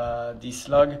this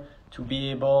log, to be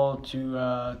able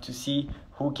to see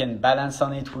who can balance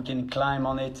on it, who can climb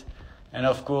on it. And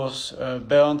of course,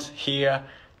 Burnt here,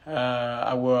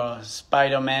 our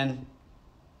Spider-Man,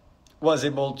 was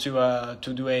able to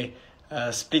do a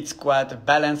split squat, a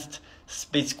balanced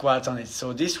split squat on it.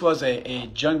 So this was a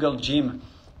jungle gym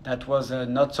that was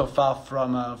not so far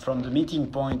from the meeting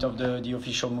point of the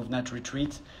official MovNat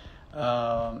retreat,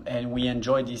 and we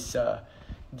enjoyed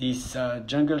this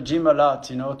jungle gym a lot,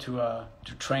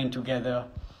 to train together.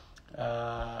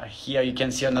 Here you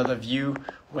can see another view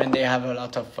when they have a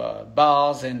lot of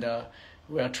bars, and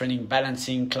we are training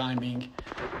balancing, climbing,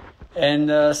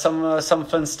 and some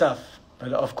fun stuff.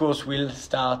 But of course, we'll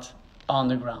start on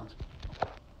the ground.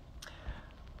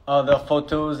 Other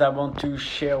photos I want to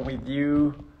share with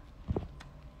you.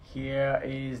 Here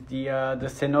is the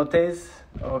cenotes.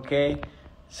 Okay.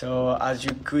 So as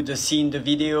you could see in the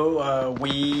video,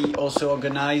 we also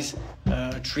organized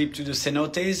a trip to the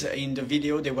cenotes. In the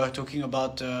video, they were talking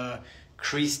about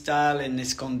Cristal and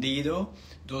Escondido.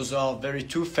 Those are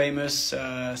two famous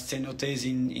cenotes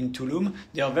in Tulum.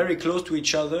 They are very close to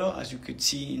each other. As you could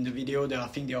see in the video, I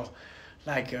think they are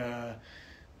like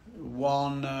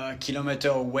 1 kilometer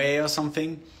away or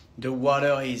something. The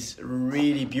water is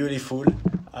really beautiful,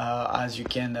 as you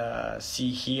can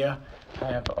see here. I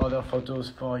have other photos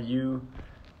for you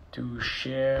to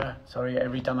share. Sorry,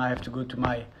 every time I have to go to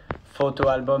my photo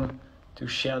album to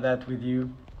share that with you.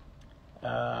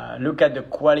 Look at the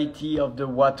quality of the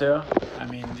water. I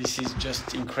mean, this is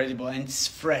just incredible, and it's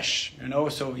fresh,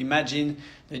 So imagine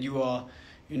that you are,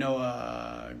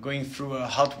 going through a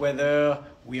hot weather.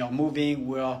 We are moving.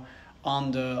 We are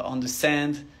on the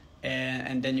sand,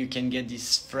 and then you can get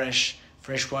this fresh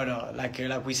water. Like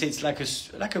we say, it's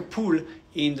like a pool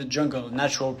in the jungle,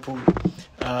 natural pool.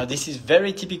 This is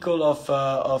very typical of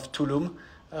Tulum.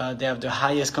 They have the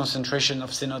highest concentration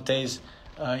of cenotes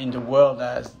in the world,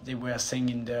 as they were saying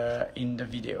in the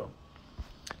video.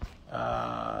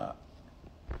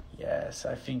 Yes,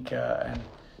 I think, and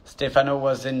Stefano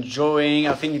was enjoying,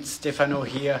 I think it's Stefano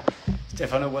here.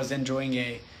 Stefano was enjoying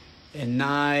a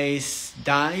nice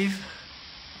dive,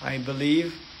 I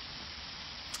believe.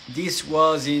 This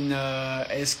was in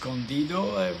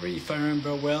Escondido, if I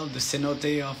remember well, the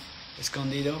cenote of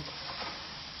Escondido.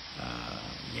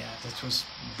 Yeah, that was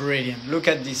brilliant. Look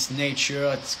at this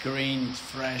nature, it's green, it's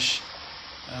fresh,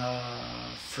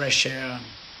 fresh air.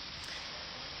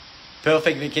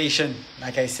 Perfect vacation,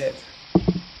 like I said.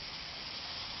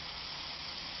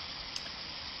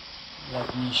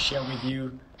 Let me share with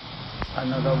you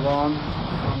another one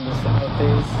from the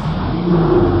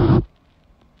cenotes.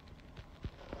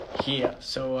 Here,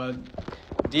 so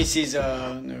this is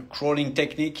a crawling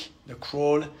technique, the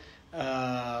crawl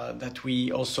that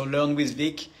we also learned with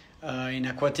Vic in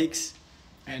aquatics,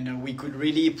 and we could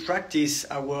really practice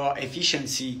our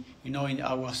efficiency, in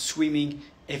our swimming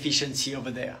efficiency over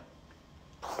there.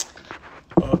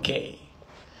 Okay,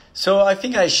 so I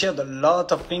think I shared a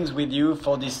lot of things with you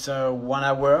for this 1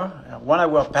 hour. 1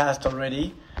 hour passed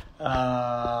already.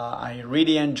 I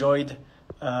really enjoyed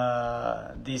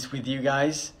this with you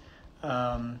guys.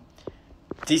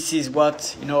 This is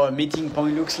what a meeting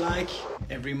point looks like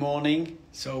every morning.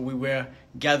 So we were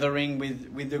gathering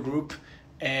with the group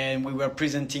and we were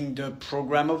presenting the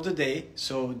program of the day.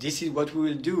 So this is what we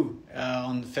will do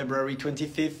on February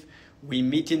 25th. We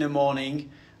meet in the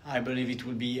morning. I believe it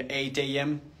will be 8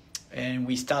 a.m. and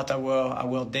we start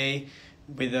our day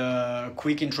with a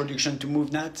quick introduction to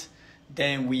MovNat.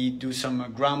 Then we do some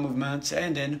ground movements,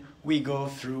 and then we go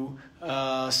through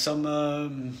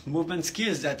some movement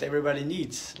skills that everybody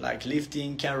needs, like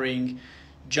lifting, carrying,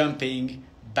 jumping,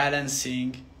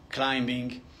 balancing,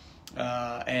 climbing,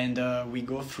 and we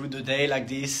go through the day like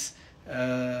this,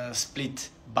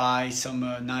 split by some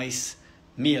nice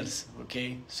meals,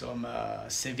 okay? Some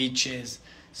ceviches,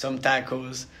 some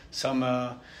tacos, some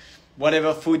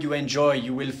whatever food you enjoy,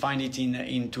 you will find it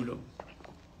in Tulum.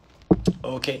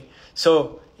 Okay,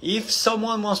 so if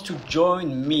someone wants to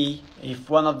join me, if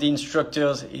one of the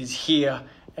instructors is here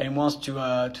and wants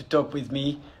to talk with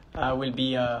me, I will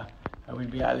be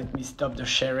let me stop the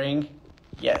sharing.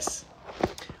 Yes.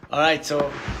 All right,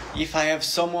 so if I have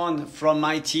someone from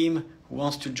my team who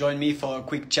wants to join me for a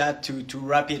quick chat to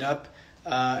wrap it up,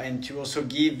 and to also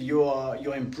give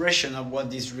your impression of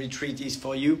what this retreat is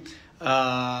for you,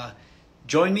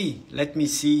 join me. Let me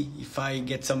see if I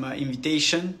get some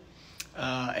invitation.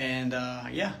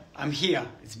 Yeah, I'm here.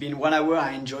 It's been 1 hour.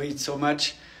 I enjoy it so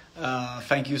much.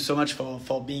 Thank you so much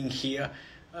for being here.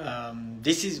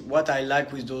 This is what I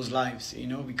like with those lives,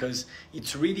 because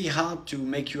it's really hard to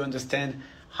make you understand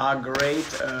how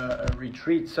great a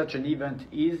retreat, such an event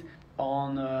is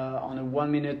on a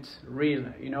 1 minute reel,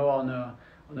 on a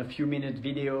few minute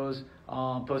videos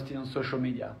posted on social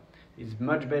media. It's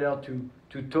much better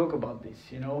to talk about this,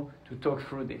 to talk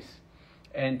through this,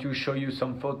 and to show you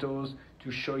some photos,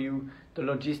 to show you the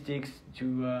logistics,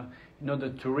 to the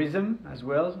tourism as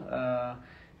well,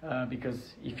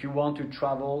 because if you want to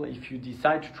travel, if you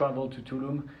decide to travel to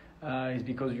Tulum, it's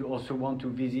because you also want to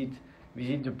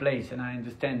visit the place, and I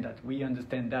understand that. We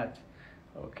understand that.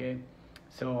 Okay,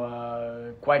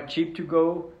 so quite cheap to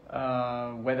go,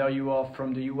 whether you are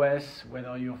from the US,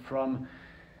 whether you're from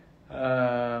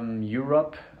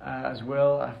Europe as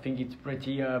well. I think it's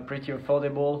pretty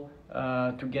affordable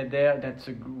to get there.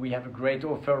 We have a great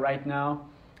offer right now.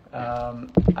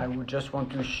 I would just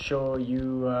want to show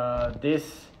you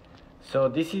this. So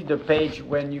this is the page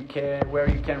where you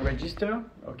can register.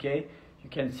 Okay, you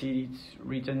can see it's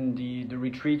written the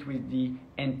retreat with the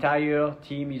entire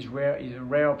team is a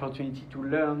rare opportunity to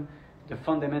learn the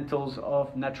fundamentals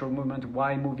of natural movement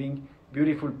while moving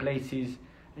beautiful places,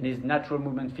 and is natural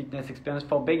movement fitness experience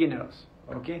for beginners.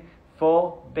 Okay,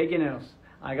 for beginners.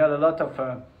 I got a lot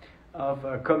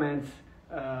of comments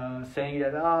saying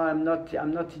that I'm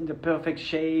not in the perfect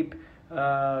shape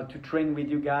to train with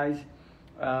you guys.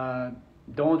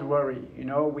 Don't worry,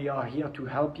 we are here to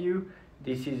help you.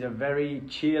 This is a very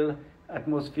chill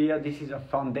atmosphere. This is a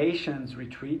foundations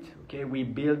retreat. Okay, we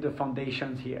build the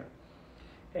foundations here.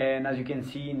 And as you can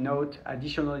see, note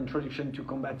additional introduction to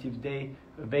Combatives Day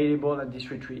available at this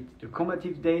retreat. The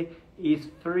Combatives Day is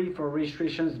free for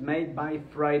registrations made by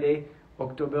Friday,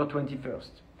 October 21st.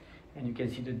 And you can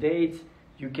see the dates.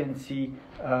 You can see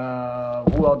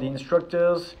who are the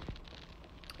instructors.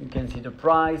 You can see the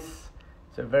price.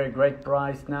 It's a very great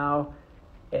price now.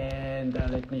 And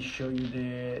let me show you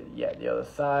the other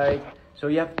side. So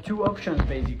you have two options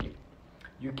basically.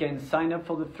 You can sign up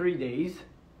for the 3 days,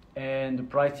 and the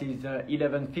price is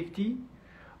 $11.50,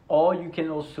 or you can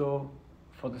also,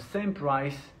 for the same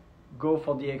price, go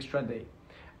for the extra day.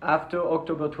 after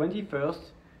October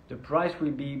 21st, the price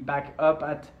will be back up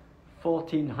at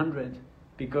 1400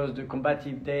 because the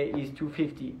combative day is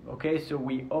 250. Okay, so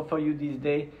we offer you this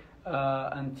day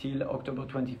until October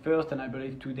 21st, and I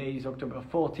believe today is October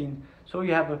 14th. So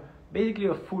you have basically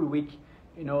a full week,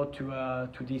 you know,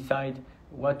 to decide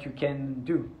what you can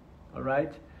do. All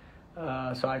right.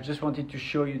 So I just wanted to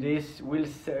show you this. We'll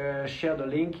share the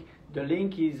link. The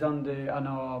link is on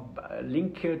our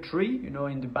link tree, you know,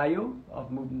 in the bio of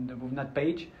the MovNat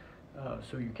page.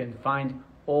 So you can find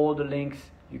all the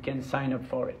links. You can sign up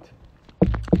for it.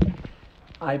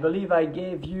 I believe I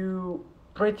gave you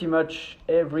pretty much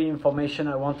every information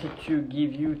I wanted to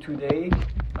give you today.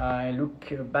 I look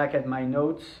back at my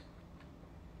notes,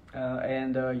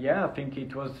 and yeah, I think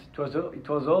it was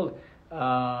all.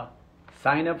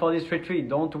 Sign up for this retreat.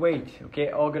 Don't wait.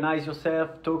 Okay, organize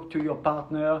yourself. Talk to your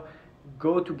partner.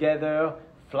 Go together.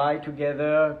 Fly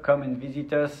together. Come and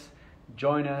visit us.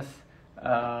 Join us.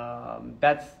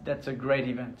 That's a great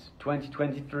event.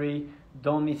 2023.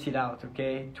 Don't miss it out.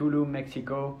 Okay, Tulum,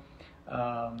 Mexico.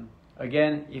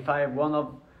 Again, if I have one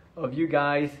of you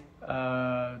guys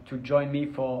to join me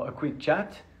for a quick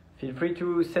chat, feel free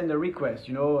to send a request.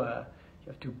 You know, you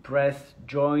have to press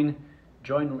join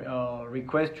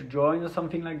request to join or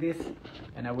something like this,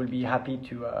 and I will be happy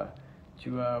to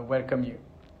welcome you.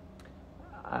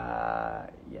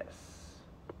 Yes.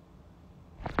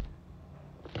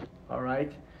 All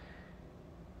right.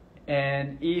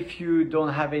 And if you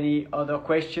don't have any other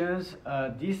questions,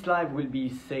 this live will be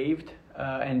saved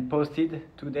and posted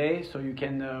today, so you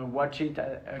can watch it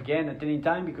again at any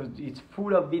time because it's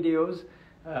full of videos.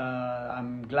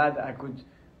 I'm glad I could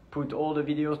put all the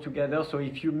videos together. So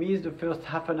if you miss the first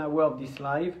half an hour of this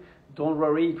live, don't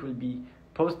worry, it will be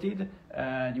posted.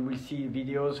 You will see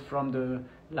videos from the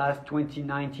last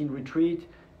 2019 retreat.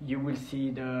 You will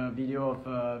see the video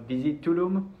of visit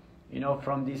Tulum, you know,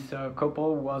 from this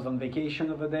couple who was on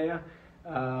vacation over there.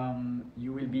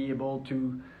 You will be able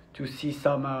to see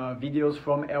some videos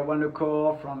from Erwan Le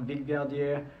Corre, from Vic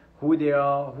Verdier, who they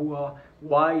are,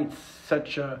 why it's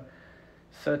such a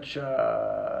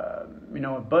you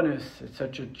know, a bonus,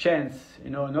 such a chance, you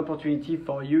know, an opportunity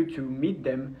for you to meet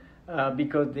them,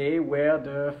 because they were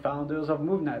the founders of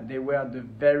MovNat. They were the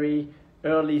very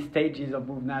early stages of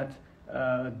MovNat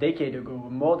a decade ago,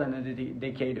 more than a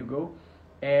decade ago,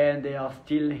 and they are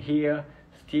still here,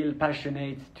 still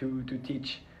passionate to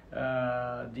teach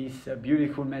this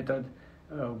beautiful method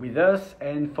with us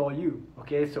and for you.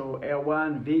 Okay, so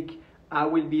Erwan, Vic, I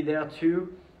will be there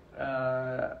too.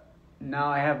 Now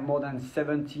I have more than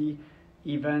 70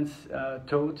 events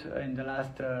taught in the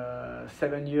last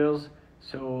 7 years,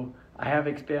 so I have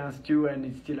experience too, and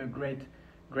it's still a great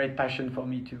passion for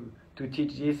me to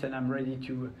teach this, and I'm ready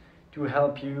to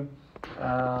help you.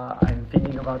 I'm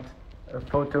thinking about a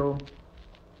photo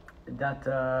that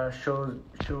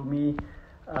show me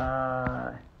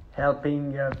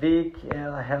helping Vic,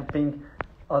 helping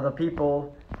other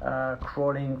people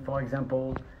crawling, for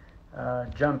example,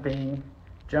 jumping,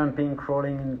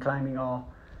 crawling, and climbing, or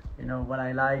you know what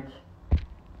I like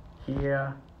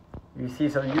here. You see,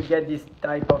 so you get this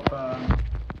type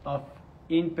of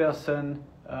in-person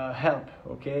help.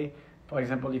 Okay, for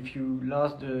example, if you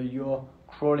lost your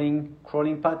crawling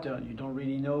pattern, you don't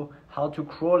really know how to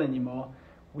crawl anymore,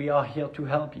 we are here to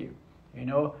help you. You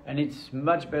know, and it's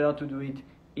much better to do it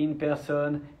in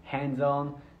person,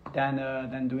 hands-on,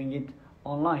 than doing it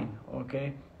online.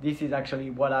 Okay, this is actually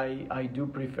what I do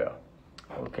prefer.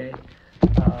 Okay,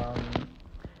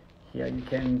 here you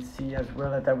can see as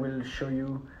well that I will show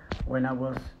you when I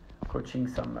was coaching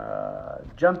some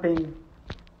jumping.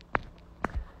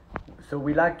 So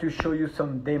we like to show you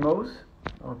some demos,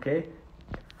 okay,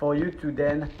 for you to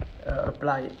then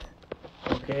apply it.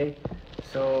 Okay,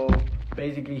 so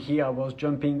basically here I was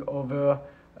jumping over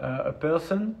a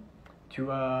person to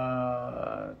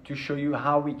show you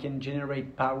how we can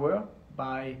generate power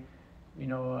by, you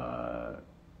know,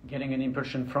 getting an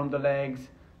impulsion from the legs,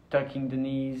 tucking the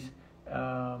knees,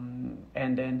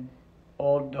 and then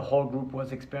the whole group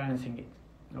was experiencing it.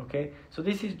 Okay, so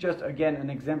this is just again an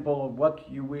example of what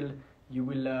you will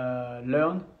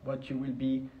learn, what you will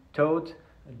be taught.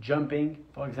 Jumping,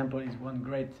 for example, is one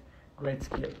great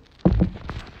skill.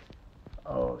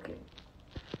 Okay,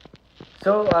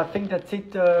 so I think that's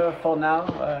it for now.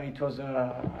 It was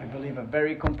I believe a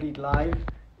very complete live.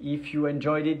 If you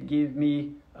enjoyed it, give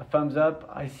me a thumbs up.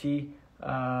 I see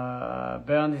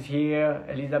Bernd is here.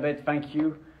 Elizabeth, thank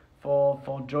you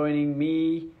for joining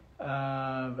me.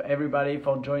 Everybody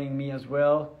for joining me as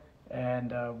well.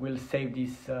 And we'll save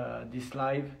this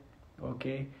live.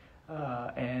 Okay,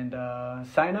 and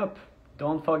sign up.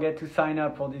 Don't forget to sign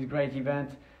up for this great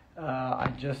event.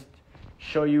 I just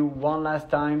show you one last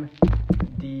time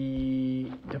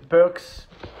the perks.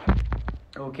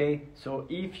 Okay, so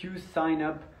if you sign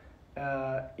up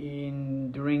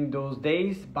during those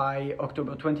days by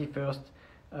October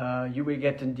 21st, you will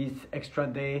get this extra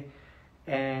day.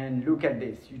 And look at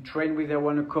this, you train with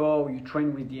Erwan Le Corre, you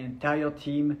train with the entire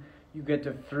team, you get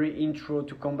a free intro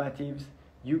to Combatives,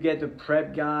 you get a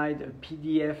prep guide, a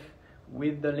PDF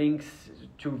with the links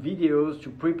to videos to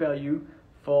prepare you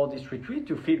for this retreat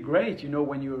to feel great. You know,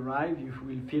 when you arrive, you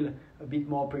will feel a bit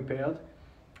more prepared,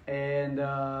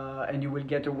 and you will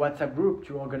get a WhatsApp group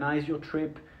to organize your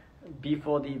trip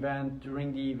before the event,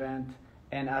 during the event,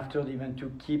 and after the event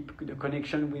to keep the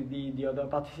connection with the other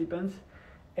participants.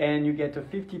 And you get a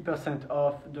 50%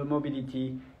 off the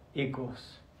mobility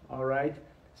e-course. All right,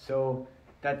 so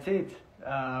that's it.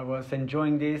 I was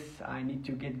enjoying this. I need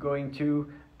to get going too.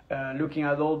 Looking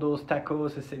at all those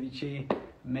tacos, the ceviche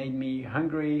made me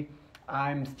hungry.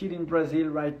 I'm still in Brazil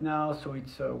right now, so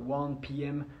it's 1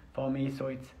 p.m. for me, so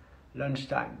it's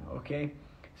lunchtime. Okay,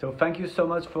 so thank you so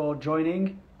much for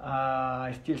joining.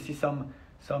 I still see some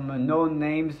known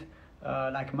names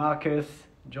like Marcus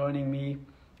joining me.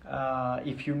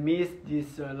 If you missed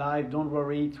this live, don't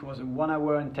worry, it was 1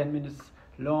 hour and 10 minutes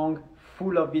long,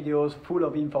 full of videos, full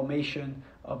of information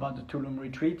about the Tulum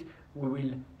retreat. We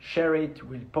will share it,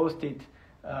 we'll post it,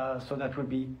 so that will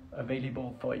be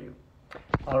available for you.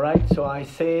 All right, so I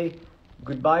say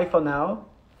goodbye for now.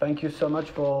 Thank you so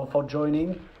much for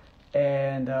joining,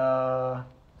 and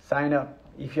sign up.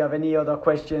 If you have any other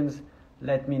questions,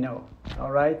 let me know.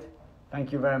 All right,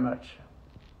 thank you very much.